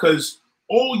heart because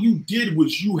all you did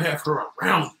was you have her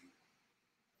around you.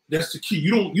 That's the key.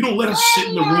 You don't let her sit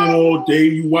in the room all day.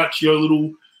 You watch your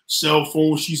little cell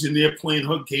phone. She's in there playing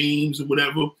her games or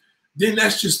whatever. Then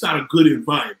that's just not a good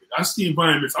environment. I see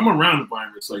environments. I'm around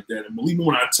environments like that. And believe me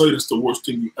when I tell you, that's the worst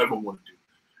thing you ever want to do.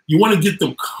 You want to get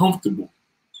them comfortable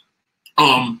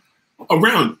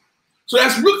around you. So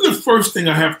that's really the first thing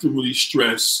I have to really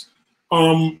stress.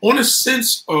 On a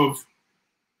sense of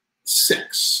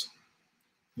sex.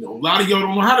 You know, a lot of y'all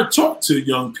don't know how to talk to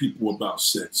young people about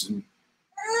sex. And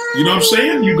you know what I'm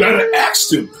saying? You got to ask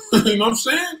them. You know what I'm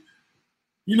saying?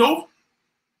 You know,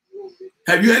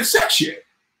 have you had sex yet?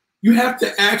 You have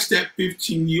to ask that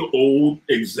 15-year-old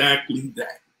exactly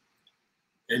that.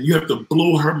 And you have to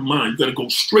blow her mind. You got to go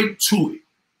straight to it.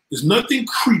 There's nothing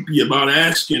creepy about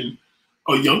asking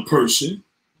a young person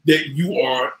that you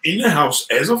are in the house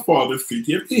as a father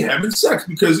figure if they're having sex.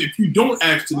 Because if you don't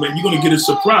ask them, man, you're going to get a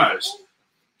surprise.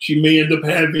 She may end up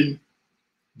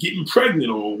getting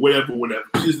pregnant or whatever.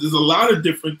 There's a lot of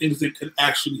different things that could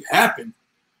actually happen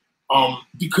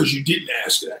because you didn't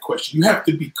ask her that question. You have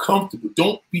to be comfortable.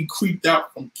 Don't be creeped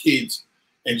out from kids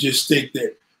and just think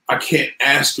that I can't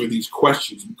ask her these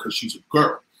questions because she's a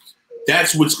girl.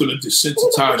 That's what's going to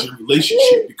desensitize your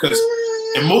relationship, because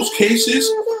in most cases,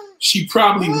 she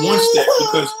probably wants that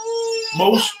because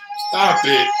stop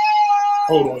it.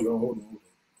 Hold on, y'all. Hold on.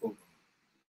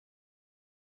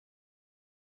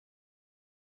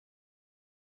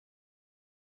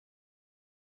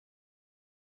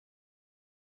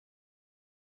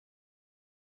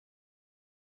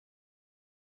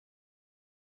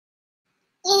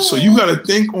 So you got to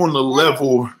think on the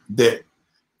level that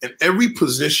in every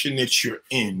position that you're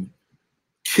in,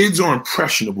 kids are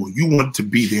impressionable. You want to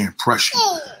be their impression.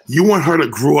 You want her to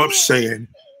grow up saying,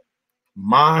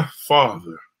 my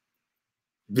father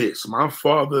this, my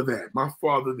father that, my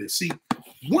father this. See,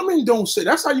 women don't say,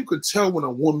 that's how you could tell when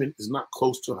a woman is not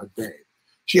close to her dad.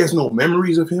 She has no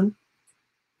memories of him.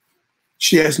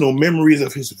 She has no memories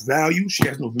of his value. She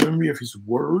has no memory of his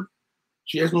word.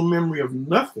 She has no memory of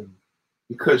nothing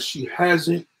because she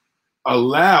hasn't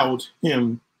allowed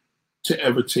him to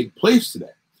ever take place to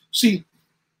that. See,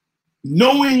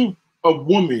 knowing a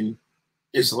woman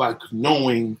is like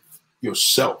knowing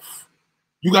yourself.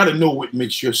 You got to know what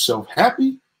makes yourself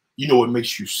happy. You know what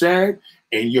makes you sad.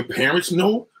 And your parents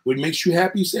know what makes you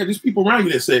happy, sad. There's people around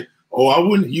you that say, Oh, I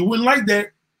wouldn't. He wouldn't like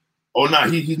that. Oh, no,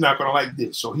 he's not gonna like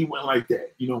this. So he wouldn't like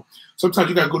that. You know, sometimes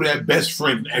you gotta go to that best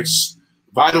friend and ask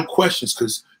vital questions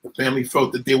because the family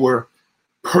felt that they were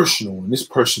personal, and this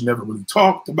person never really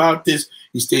talked about this.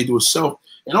 He stayed to himself,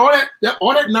 and all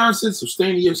that nonsense of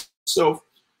staying to yourself.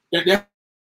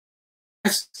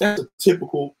 That's a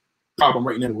typical problem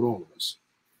right now with all of us.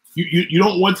 You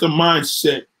don't want the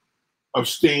mindset of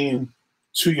staying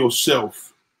to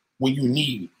yourself when you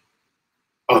need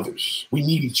others. We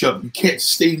need each other. You can't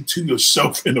stay to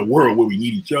yourself in a world where we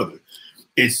need each other.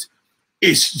 It's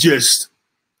just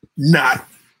not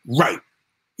right.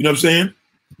 You know what I'm saying?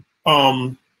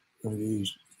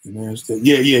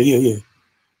 Yeah.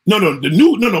 No,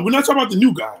 we're not talking about the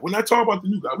new guy. We're not talking about the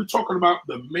new guy. We're talking about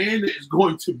the man that is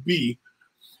going to be.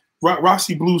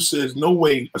 Rossi Blue says, no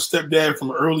way a stepdad from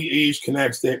an early age can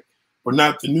ask that, but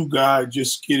not the new guy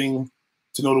just getting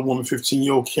to know the woman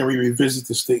 15-year-old. Can we revisit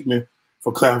the statement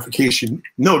for clarification?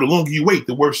 No, the longer you wait,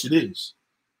 the worse it is.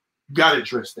 You got to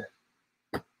address that.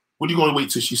 What are you going to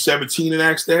wait till she's 17 and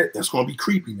ask that? That's going to be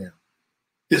creepy now.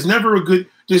 There's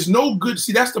no good,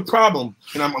 see, that's the problem.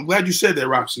 And I'm glad you said that,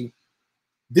 Roxy.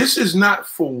 This is not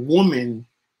for women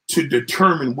to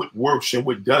determine what works and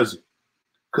what doesn't.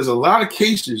 Because a lot of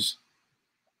cases,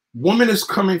 woman is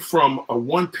coming from a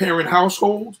one-parent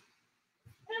household.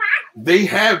 They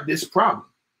have this problem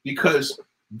because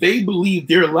they believe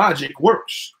their logic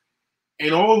works.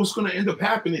 And all what's going to end up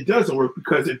happening, it doesn't work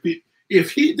because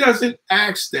if he doesn't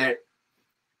ask that,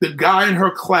 the guy in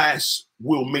her class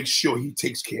will make sure he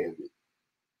takes care of it.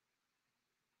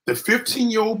 The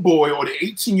 15-year-old boy or the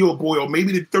 18-year-old boy or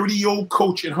maybe the 30-year-old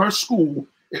coach in her school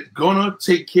is going to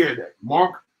take care of that.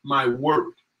 Mark my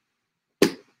word.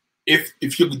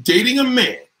 If you're dating a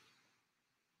man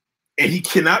and he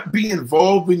cannot be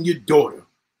involved in your daughter,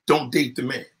 don't date the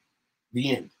man.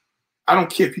 The end. I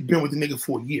don't care if you've been with the nigga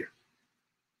for a year.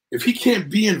 If he can't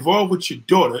be involved with your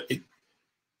daughter,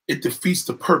 it defeats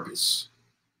the purpose.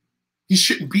 He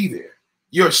shouldn't be there.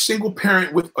 You're a single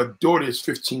parent with a daughter that's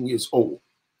 15 years old,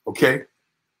 okay?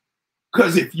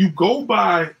 Because if you go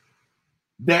by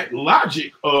that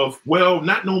logic of, well,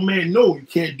 not no man, no, you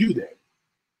can't do that.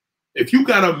 If you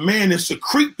got a man that's a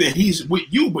creep, then he's with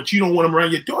you, but you don't want him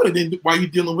around your daughter, then why are you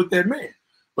dealing with that man?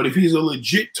 But if he's a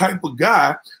legit type of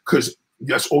guy, because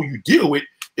that's all you deal with,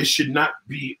 it should not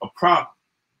be a problem.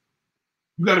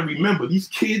 You got to remember, these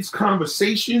kids'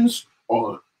 conversations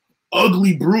are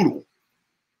ugly, brutal.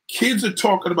 Kids are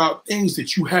talking about things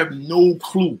that you have no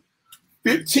clue.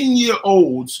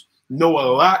 15-year-olds know a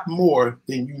lot more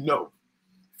than you know.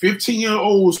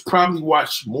 15-year-olds probably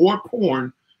watch more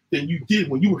porn than you did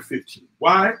when you were 15.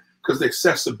 Why? Because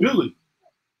accessibility.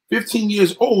 15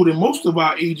 years old, and most of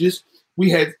our ages, we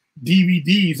had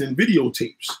DVDs and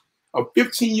videotapes. A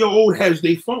 15-year-old has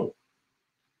their phone.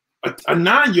 A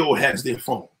 9-year-old has their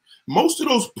phone. Most of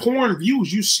those porn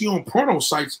views you see on porno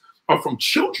sites are from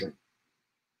children.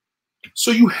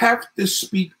 So you have to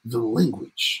speak the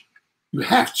language. You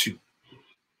have to.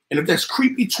 And if that's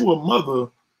creepy to a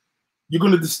mother, you're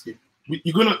gonna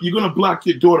block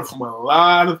your daughter from a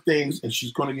lot of things, and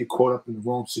she's gonna get caught up in the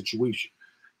wrong situation.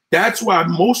 That's why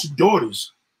most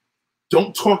daughters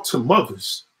don't talk to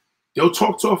mothers. They'll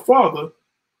talk to a father.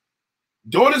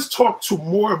 Daughters talk to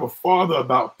more of a father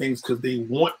about things because they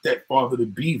want that father to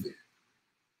be there.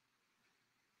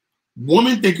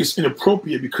 Women think it's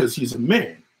inappropriate because he's a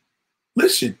man.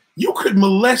 Listen,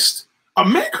 a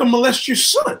man could molest your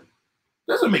son.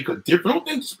 Doesn't make a difference. Don't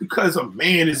think just because a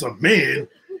man is a man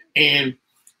and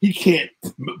he can't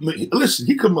listen,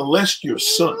 he could molest your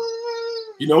son.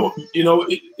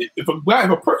 If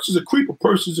a person's a creep, a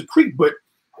person's a creep. But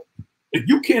if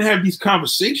you can't have these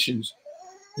conversations,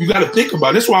 you got to think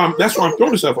about it. That's why I'm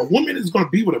throwing this up. A woman is going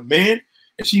to be with a man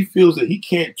and she feels that he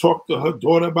can't talk to her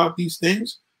daughter about these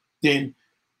things, then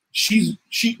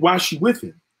why is she with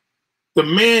him? The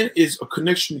man is a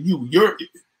connection to you.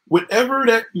 When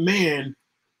that man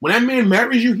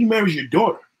marries you, he marries your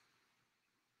daughter.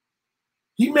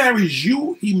 He marries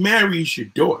you, he marries your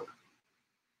daughter.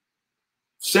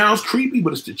 Sounds creepy,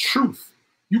 but it's the truth.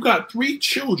 You got 3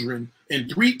 children and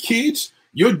 3 kids.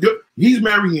 He's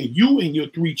marrying you and your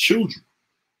 3 children.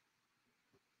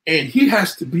 And he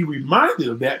has to be reminded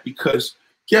of that because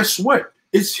guess what?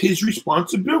 It's his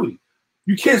responsibility.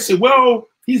 You can't say, well,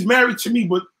 he's married to me,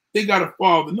 but they got a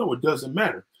father. No, it doesn't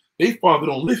matter. Their father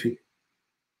don't live here.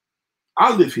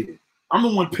 I live here. I'm the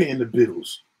one paying the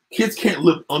bills. Kids can't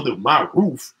live under my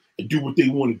roof and do what they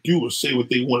want to do or say what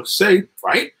they want to say,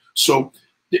 right? So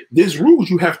there's rules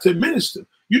you have to administer.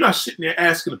 You're not sitting there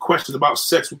asking a question about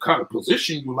sex, what kind of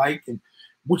position you like, and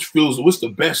what's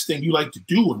the best thing you like to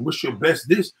do, and what's your best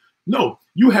this. No,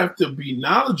 you have to be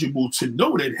knowledgeable to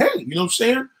know that, hey, you know what I'm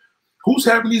saying? Who's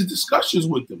having these discussions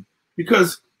with them?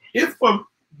 Because if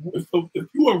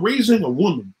you are raising a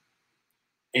woman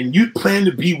and you plan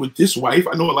to be with this wife,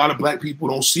 I know a lot of black people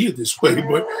don't see it this way,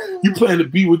 but you plan to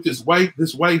be with this wife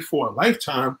for a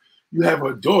lifetime, you have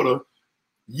a daughter,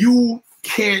 you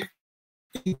can't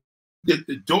that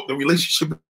the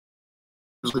relationship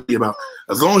is going to be about,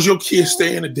 as long as your kids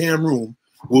stay in the damn room,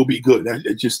 we'll be good.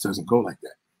 It just doesn't go like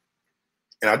that.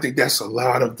 And I think that's a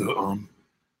lot of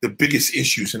the biggest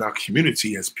issues in our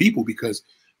community as people, because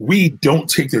we don't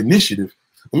take the initiative.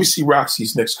 Let me see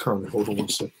Roxy's next comment. Hold on one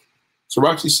second. So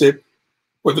Roxy said,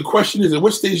 but the question is, at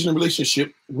what stage in the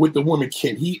relationship with the woman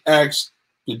can he ask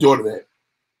the daughter that?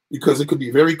 Because it could be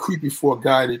very creepy for a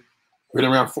guy that been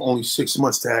around for only 6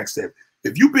 months to ask that.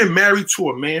 If you've been married to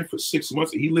a man for 6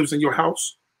 months and he lives in your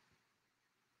house,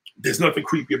 there's nothing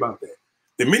creepy about that.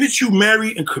 The minute you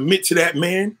marry and commit to that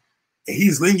man and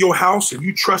he's in your house and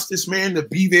you trust this man to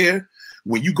be there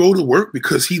when you go to work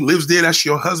because he lives there, that's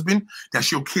your husband,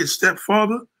 that's your kid's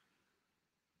stepfather,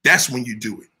 that's when you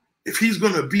do it. If he's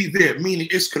going to be there, meaning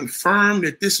it's confirmed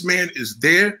that this man is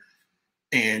there,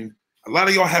 and a lot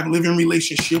of y'all have living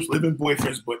relationships, living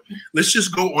boyfriends, but let's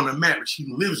just go on a marriage. He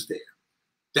lives there.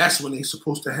 That's when they're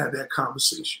supposed to have that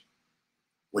conversation.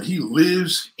 When he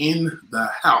lives in the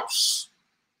house,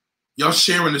 y'all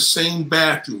sharing the same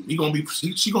bathroom.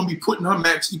 She's gonna be putting her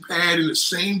maxi pad in the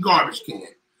same garbage can.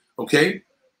 Okay?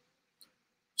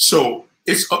 So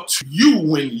it's up to you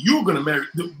when you're gonna marry.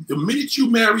 The minute you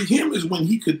marry him is when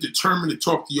he could determine to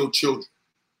talk to your children,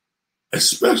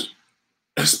 especially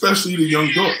the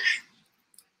young daughter.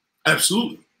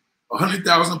 Absolutely,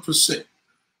 100,000%.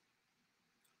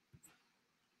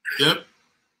 Yep.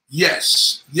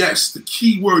 Yes. The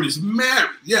key word is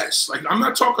married. Yes. Like I'm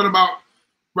not talking about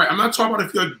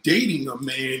if you're dating a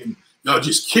man and y'all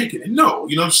just kicking it. No,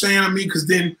 you know what I'm saying? I mean, because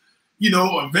then,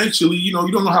 eventually, you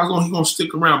don't know how long he's gonna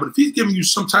stick around. But if he's giving you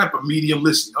some type of medium,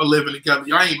 listen, y'all living together,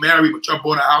 y'all ain't married, but y'all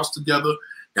bought a house together.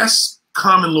 That's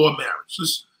common law marriage.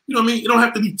 Just, you know what I mean? It don't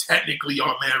have to be technically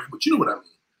y'all married, but you know what I mean.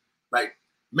 Like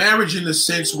marriage in the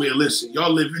sense where, listen, y'all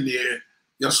living there,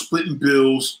 y'all splitting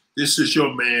bills. This is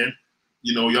your man.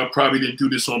 Y'all probably didn't do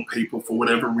this on paper for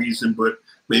whatever reason, but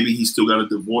maybe he still got a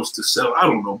divorce to sell. I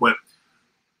don't know. But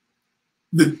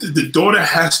the daughter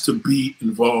has to be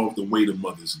involved the way the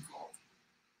mother's involved.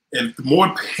 And the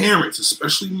more parents,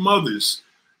 especially mothers,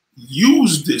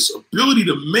 use this ability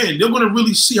to men, they're going to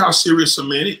really see how serious a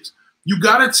man is. You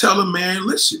got to tell a man,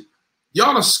 listen,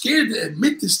 y'all are scared to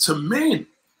admit this to men.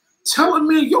 Tell a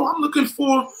man, yo, I'm looking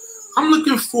for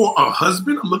a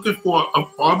husband. I'm looking for a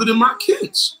father to my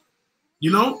kids.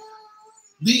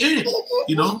 The end.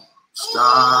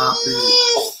 Stop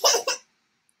it.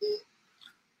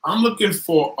 I'm looking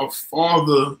for a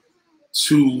father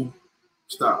to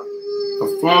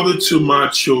my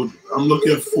children. I'm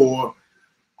looking for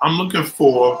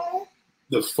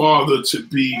the father to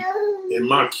be in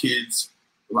my kids'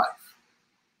 life.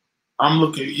 I'm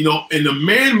looking, and the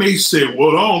man may say,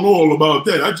 well, I don't know all about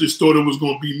that. I just thought it was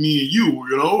going to be me and you,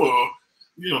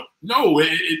 no,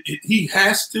 he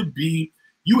has to be,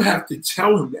 you have to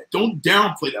tell him that. Don't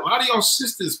downplay that. A lot of y'all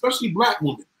sisters, especially black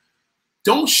women,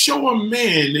 don't show a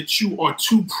man that you are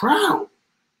too proud.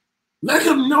 Let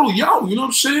him know, yo, you know what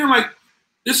I'm saying? Like,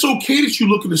 it's okay that you're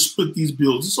looking to split these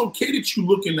bills. It's okay that you're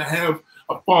looking to have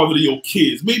a father to your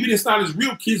kids. Maybe it's not his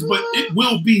real kids, but it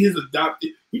will be his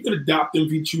adopted. He can adopt them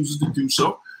if he chooses to do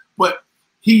so. But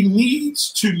he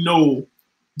needs to know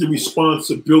the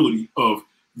responsibility of,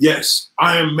 yes,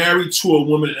 I am married to a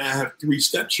woman and I have 3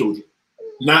 stepchildren.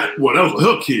 Not what else,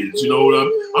 her kids,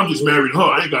 I'm just married to her.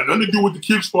 I ain't got nothing to do with the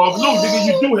kid's father. No, nigga,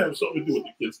 you do have something to do with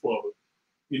the kid's father.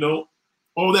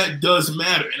 All that does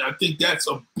matter. And I think that's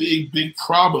a big, big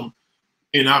problem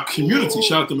in our community.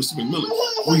 Shout out to Mr. McMillan.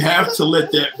 We have to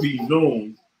let that be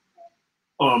known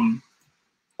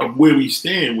of where we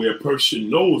stand, where a person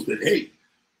knows that, hey,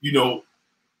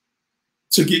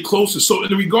 to get closer. So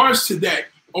in regards to that,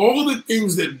 all the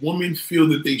things that women feel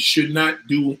that they should not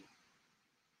do,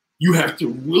 you have to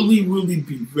really, really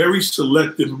be very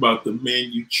selective about the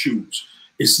man you choose.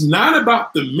 It's not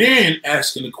about the man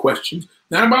asking the questions,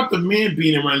 not about the man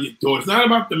being around your daughter. It's not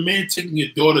about the man taking your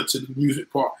daughter to the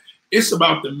music park. It's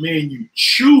about the man you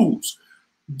choose.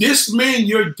 This man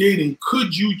you're dating,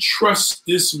 could you trust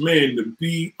this man to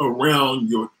be around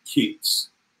your kids?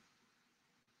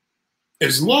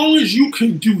 As long as you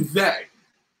can do that,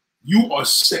 you are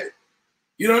set.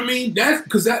 You know what I mean? That's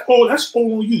all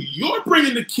on you. You're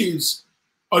bringing the kids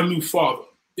a new father.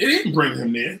 They didn't bring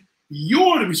him there.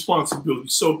 You're the responsibility.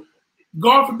 So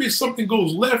God forbid something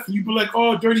goes left and you be like,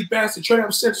 oh, dirty bastard, try to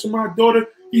have sex with my daughter.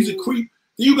 He's a creep.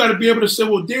 Then you got to be able to say,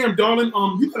 well, damn, darling,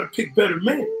 you got to pick better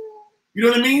men. You know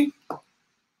what I mean?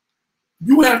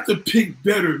 You have to pick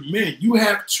better men. You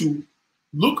have to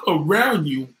look around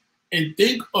you and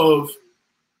think of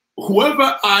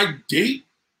whoever I date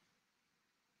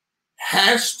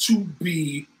has to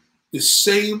be the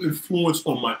same influence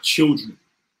on my children.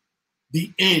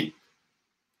 The end.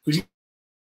 Because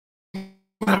you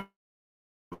have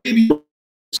a baby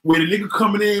where the nigga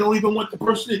coming in don't even want the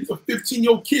person. These are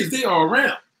 15-year-old kids. They are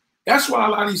around. That's why a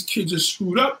lot of these kids are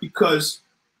screwed up, because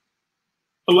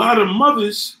a lot of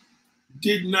mothers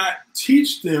did not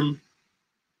teach them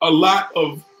a lot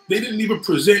of, they didn't even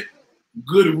present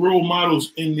good role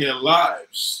models in their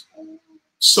lives.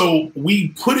 So we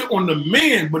put it on the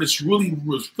man, but it's really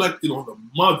reflected on the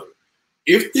mother.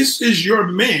 If this is your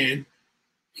man,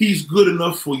 he's good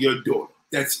enough for your daughter.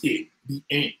 That's it, the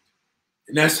end.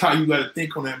 And that's how you got to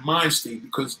think on that mind state,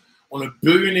 because on a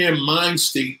billionaire mind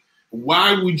state,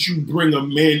 why would you bring a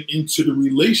man into the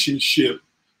relationship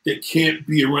that can't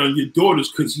be around your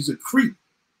daughters because he's a creep?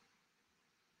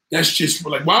 That's just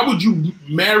like, why would you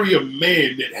marry a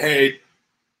man that had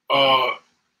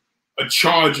a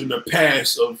charge in the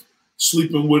past of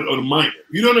sleeping with a minor?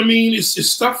 You know what I mean? It's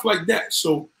stuff like that.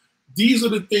 So these are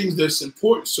the things that's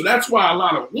important. So that's why a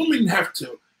lot of women have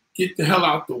to get the hell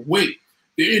out the way.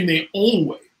 They're in their own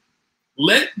way.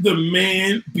 Let the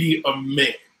man be a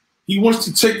man. He wants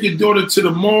to take your daughter to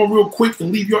the mall real quick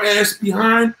and leave your ass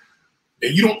behind,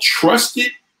 and you don't trust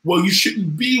it, well, you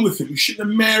shouldn't be with him. You shouldn't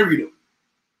have married him.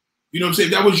 You know what I'm saying?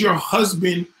 If that was your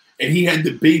husband and he had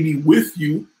the baby with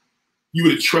you, you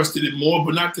would have trusted it more,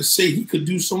 but not to say he could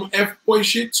do some F-boy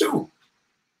shit too.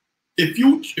 If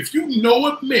you know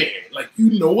a man, like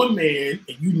you know a man,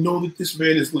 and you know that this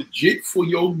man is legit for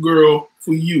your girl,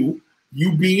 for you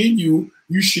being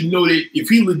you should know that if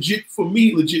he legit for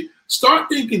me, legit, start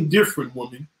thinking different,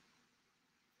 woman.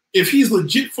 If he's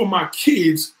legit for my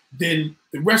kids, then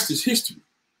the rest is history.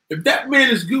 If that man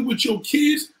is good with your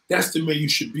kids, that's the man you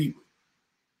should be with.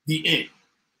 The end.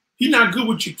 He's not good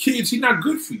with your kids, he's not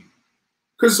good for you.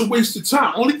 Because it's a waste of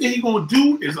time. Only thing he's gonna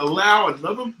do is allow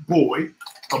another boy,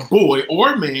 a boy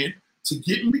or a man, to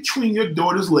get in between your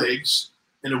daughter's legs,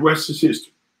 and the rest is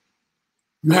history.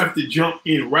 You have to jump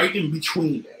in right in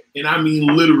between that. And I mean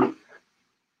literally.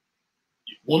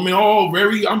 Women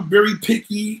I'm very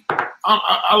picky.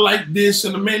 I like this,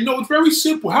 and the man, no, it's very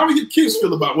simple. How do your kids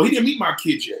feel about it? Well, he didn't meet my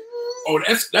kids yet. Oh,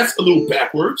 that's a little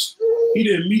backwards. He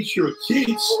didn't meet your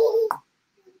kids.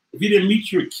 If he didn't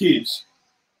meet your kids,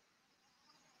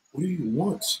 what do you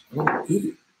want? I don't get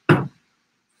it.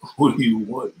 What do you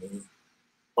want,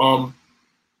 man?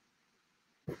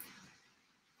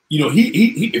 You know,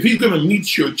 he if he's gonna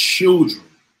meet your children,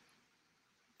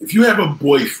 if you have a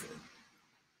boyfriend,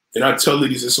 and I tell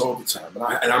ladies this all the time,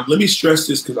 and let me stress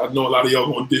this because I know a lot of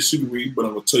y'all gonna disagree, but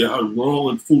I'm gonna tell you how wrong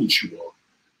and foolish you are.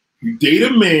 You date a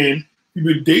man, you've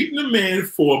been dating a man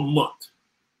for a month,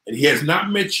 and he has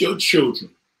not met your children,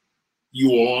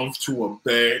 you are off to a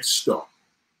bad start.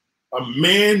 A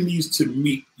man needs to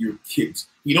meet your kids.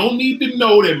 He don't need to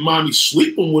know that mommy's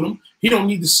sleeping with him. He don't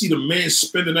need to see the man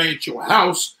spend the night at your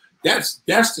house. That's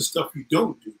the stuff you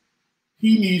don't do.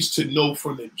 He needs to know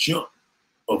from the jump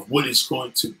of what it's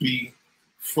going to be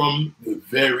from the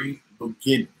very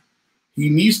beginning. He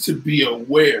needs to be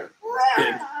aware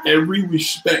in every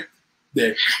respect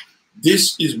that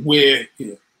this is where,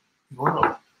 in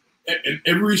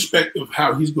every respect of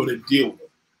how he's going to deal with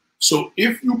it. So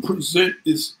if you present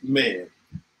this man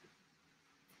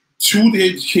to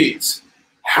their kids,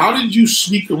 how did you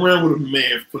sneak around with a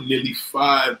man for nearly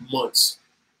 5 months?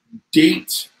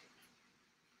 Date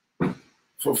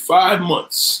for 5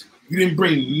 months. You didn't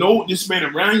bring this man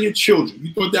around your children.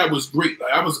 You thought that was great.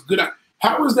 Like, that was a good.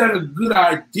 How is that a good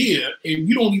idea? And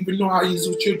you don't even know how he is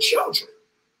with your children.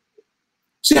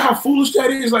 See how foolish that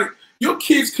is? Like, your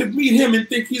kids could meet him and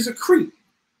think he's a creep.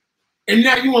 And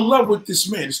now you're in love with this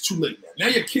man. It's too late now.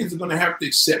 Now your kids are going to have to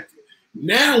accept it.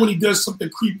 Now when he does something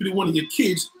creepy to one of your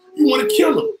kids, you want to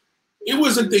kill him. It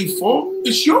wasn't their fault.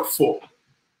 It's your fault.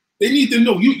 They need to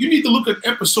know. You need to look at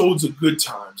episodes of Good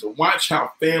Times and watch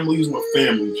how families were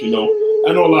families, you know.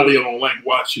 I know a lot of you don't like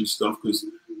watching stuff because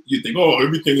you think, oh,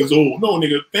 everything is old. No,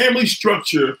 nigga, family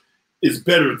structure is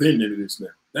better than it is now.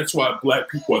 That's why black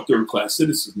people are third-class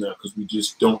citizens now, because we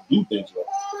just don't do things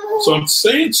right. So I'm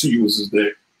saying to you is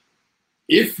that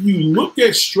if you look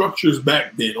at structures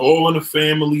back then, All in the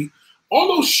Family,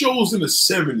 all those shows in the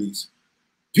 70s,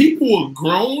 people were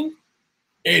grown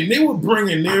and they were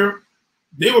bringing their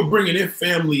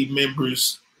family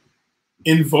members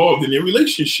involved in their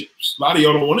relationships. A lot of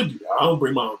y'all don't want to do that. I don't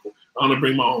bring my uncle. I don't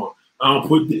bring my aunt. I don't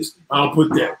put this. I don't put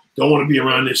that. Don't want to be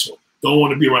around this one. Don't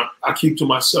want to be around. I keep to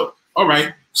myself. All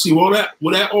right. See, what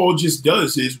that all just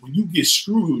does is when you get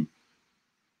screwed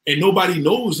and nobody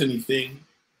knows anything,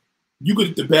 you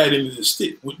get the bad end of the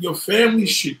stick. What your family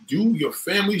should do, your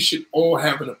family should all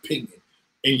have an opinion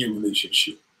in your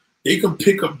relationship. They can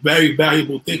pick up very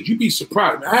valuable things. You'd be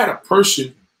surprised. I had a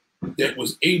person that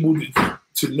was able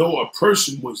to know a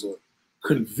person was a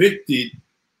convicted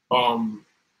offender.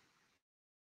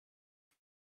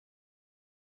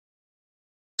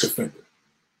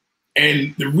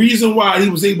 And the reason why he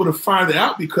was able to find it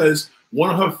out because one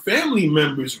of her family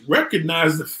members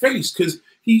recognized the face because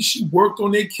she worked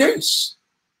on their case.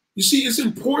 You see, it's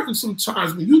important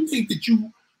sometimes when you think that you're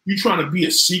trying to be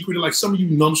a secret, like some of you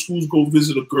numbskulls go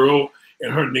visit a girl in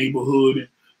her neighborhood and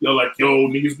they're like, yo,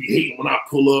 niggas be hating when I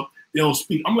pull up. They don't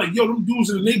speak. I'm like, yo, them dudes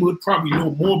in the neighborhood probably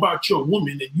know more about your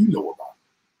woman than you know about.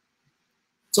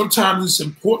 Sometimes it's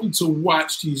important to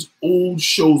watch these old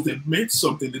shows that meant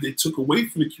something that they took away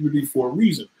from the community for a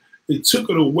reason. They took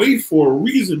it away for a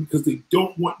reason because they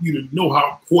don't want you to know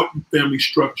how important family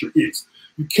structure is.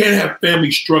 You can't have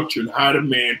family structure and hide a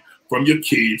man from your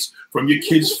kids'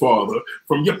 father,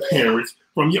 from your parents,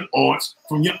 from your aunts,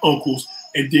 from your uncles,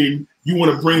 and then you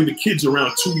want to bring the kids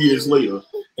around 2 years later,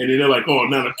 and then they're like, oh,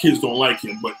 now the kids don't like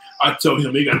him, but I tell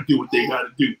him they got to do what they got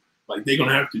to do. Like they're going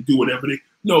to have to do whatever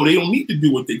No, they don't need to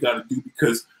do what they got to do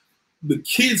because the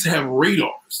kids have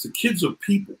radars. The kids are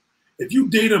people. If you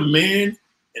date a man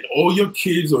and all your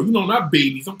kids are, not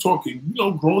babies, I'm talking,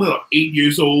 grown up, 8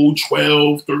 years old,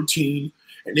 12, 13,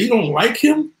 and they don't like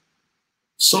him,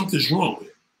 something's wrong with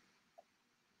him.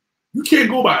 You can't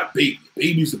go by a baby.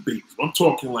 Babies are babies. I'm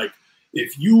talking like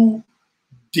if you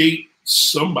date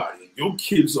somebody and your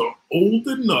kids are old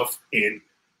enough and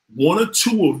one or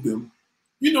two of them,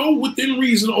 within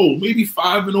reason, maybe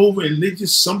 5 and over, and there's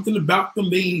just something about them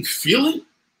they ain't feeling,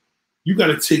 you got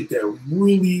to take that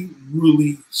really,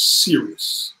 really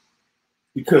serious.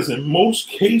 Because in most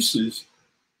cases,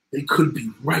 they could be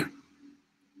right.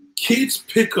 Kids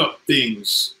pick up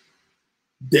things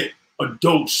that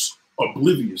adults are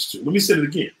oblivious to. Let me say it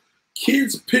again.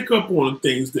 Kids pick up on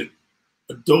things that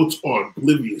adults are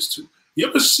oblivious to. You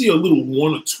ever see a little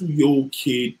 1 or 2 year old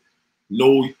kid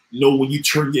know when you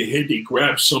turn your head, they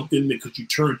grab something because you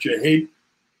turned your head,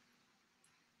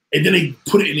 and then they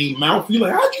put it in their mouth. You're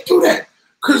like, how'd you do that?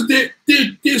 Because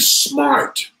they're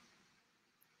smart.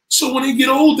 So when they get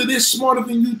older, they're smarter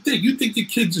than you think. You think the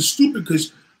kids are stupid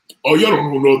because, y'all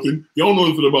don't know nothing. Y'all don't know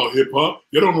nothing about hip hop.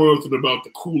 Y'all don't know nothing about the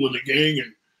Kool and the Gang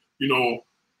and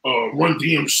Run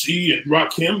DMC and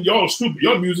Rakim. Y'all stupid.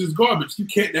 Y'all music's garbage. You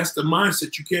can't. That's the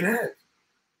mindset you can't have.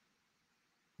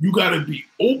 You got to be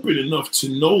open enough to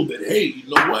know that, hey, you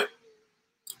know what?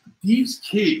 These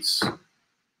kids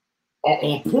are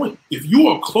on point. If you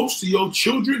are close to your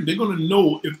children, they're going to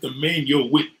know if the man you're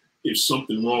with is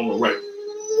something wrong or right.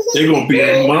 They're going to be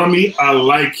like, mommy, I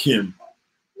like him.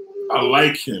 I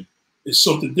like him. It's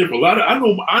something different. I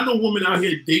know women out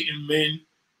here dating men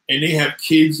and they have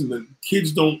kids and the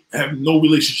kids don't have no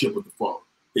relationship with the father.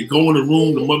 They go in the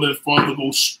room, the mother and father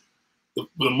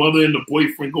the mother and the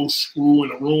boyfriend go screw in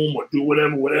the room or do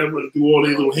whatever, do all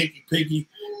their little hanky-panky,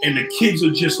 and the kids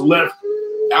are just left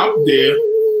out there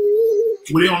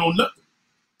where they don't know nothing.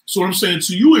 So what I'm saying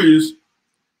to you is,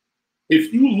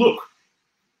 if you look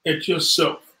at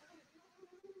yourself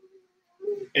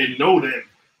and know that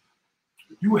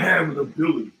you have an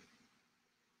ability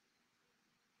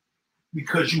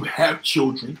because you have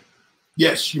children,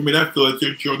 yes, you may not feel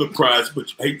like you're the prize,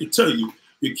 but I hate to tell you,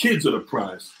 your kids are the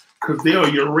prize. Because they are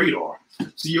your radar.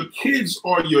 So your kids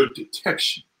are your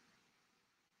detection.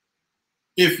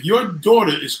 If your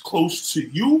daughter is close to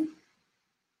you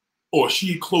or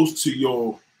she close to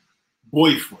your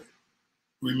boyfriend,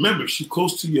 remember, she's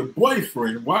close to your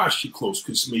boyfriend. Why is she close?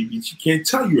 Because maybe she can't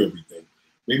tell you everything.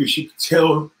 Maybe she could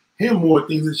tell him more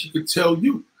things than she could tell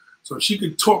you. So she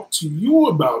could talk to you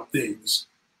about things.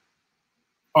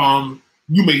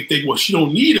 You may think, well, she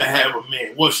don't need to have a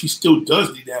man. Well, she still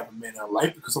does need to have a man in her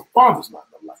life because her father's not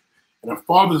in her life. And her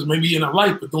father's maybe in her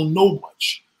life but don't know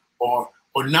much or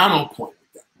not on point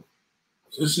with that.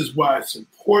 So this is why it's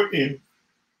important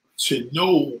to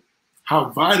know how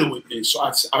vital it is.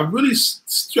 So I really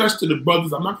stress to the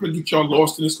brothers, I'm not going to get y'all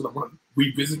lost in this because I want to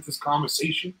revisit this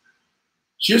conversation.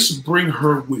 Just bring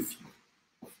her with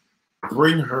you.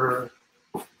 Bring her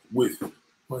with you.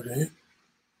 What is it?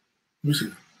 Let me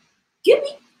see. Give me.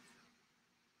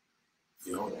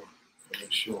 Yeah, hold on.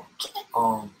 Make sure.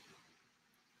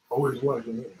 Always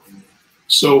watching it.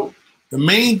 So the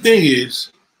main thing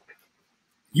is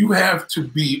You have to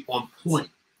be on point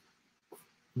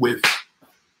with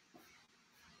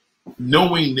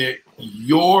knowing that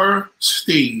your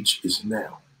stage is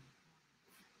now.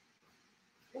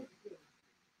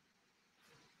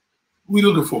 What are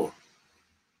you looking for?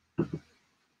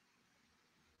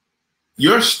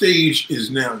 Your stage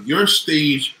is now. Your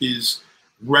stage is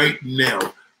right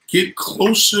now. Get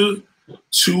closer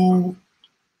to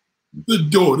the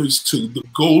daughters, to the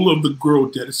goal of the girl.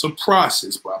 That it's a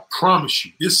process, but I promise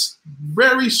you, this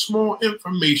very small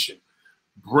information,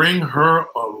 bring her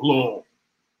along.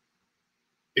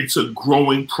 It's a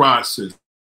growing process.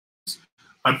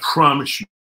 I promise you.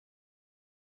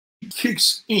 It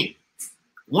kicks in.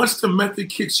 Once the method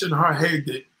kicks in her head,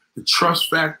 that the trust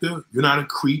factor, you're not a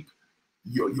creep,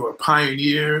 you're a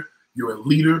pioneer, you're a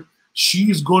leader,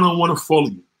 she's gonna want to follow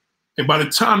you. And by the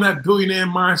time that billionaire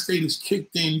mind state is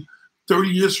kicked in 30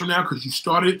 years from now, because you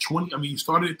started you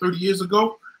started it 30 years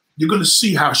ago, you're gonna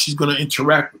see how she's gonna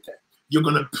interact with that. You're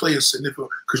gonna play a significant,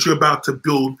 because you're about to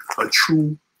build a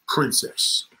true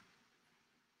princess.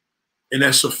 And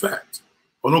that's a fact.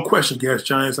 Oh, no question, Gas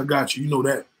Giants, I got you. You know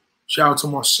that. Shout out to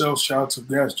Marcel, shout out to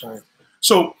Gas Giants.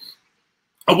 So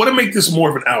I want to make this more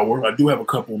of an hour. I do have a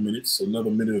couple of minutes, another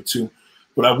minute or two,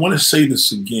 but I want to say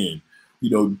this again. I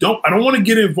don't want to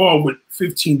get involved with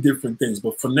 15 different things,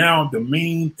 but for now, the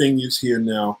main thing is here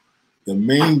now. The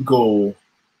main goal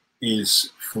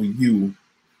is for you,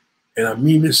 and I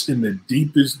mean this in the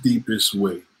deepest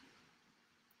way.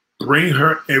 Bring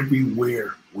her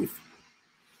everywhere with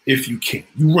you, if you can.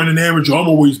 You run an errand, I'm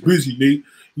always busy, Nate.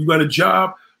 You got a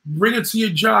job, bring her to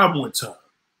your job one time.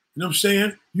 You know what I'm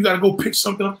saying? You got to go pick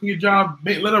something up from your job,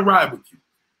 man, let her ride with you.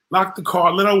 Lock the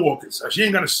car, let her walk inside. She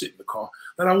ain't got to sit in the car.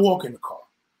 Let her walk in the car.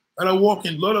 Let her walk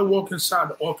inside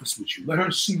the office with you. Let her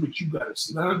see what you got to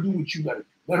see. Let her do what you got to do.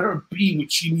 Let her be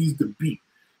what she needs to be.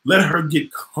 Let her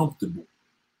get comfortable.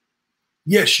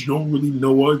 Yes, you don't really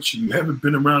know her. You haven't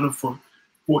been around her for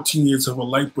 14 years of her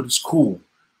life, but it's cool.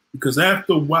 Because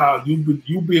after a while,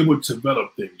 you'll be able to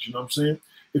develop things. You know what I'm saying?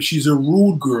 If she's a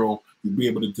rude girl, you'll be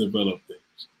able to develop things.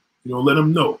 Let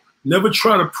them know. Never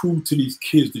try to prove to these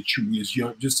kids that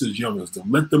you just as young as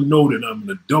them. Let them know that I'm an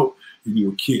adult and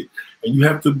you're a kid. And you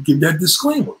have to give that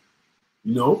disclaimer.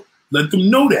 Let them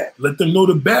know that. Let them know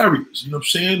the barriers. You know what I'm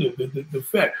saying? The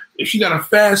fact. If she got a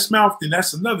fast mouth, then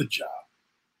that's another job.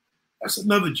 That's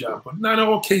another job. But not in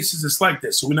all cases it's like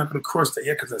that. So we're not going to cross that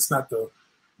yet, because that's not the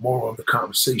moral of the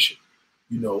conversation.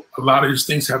 A lot of these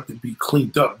things have to be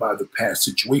cleaned up by the past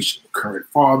situation, the current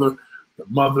father, the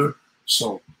mother.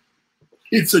 So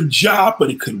it's a job, but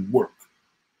it could work.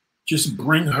 Just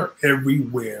bring her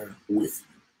everywhere with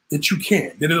you that you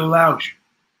can, that it allows you.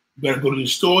 You got to go to the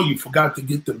store. You forgot to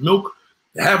get the milk.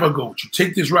 Have her go with you.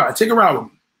 Take this ride. Take her ride with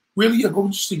me. Really? Yeah, go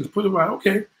with your sneakers. Put it right.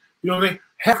 Okay. You know what I mean?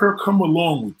 Have her come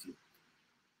along with you.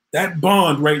 That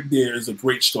bond right there is a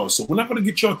great start. So we're not going to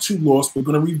get y'all too lost. We're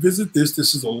going to revisit this.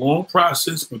 This is a long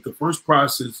process, but the first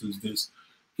process is this.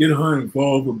 Get her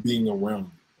involved with being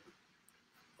around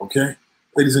you. Okay?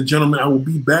 Ladies and gentlemen, I will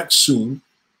be back soon.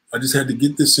 I just had to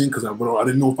get this in because I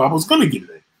didn't know if I was going to get it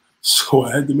in. So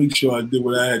I had to make sure I did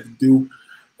what I had to do.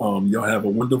 Y'all have a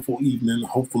wonderful evening.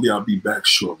 Hopefully I'll be back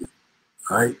shortly.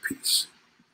 All right, peace.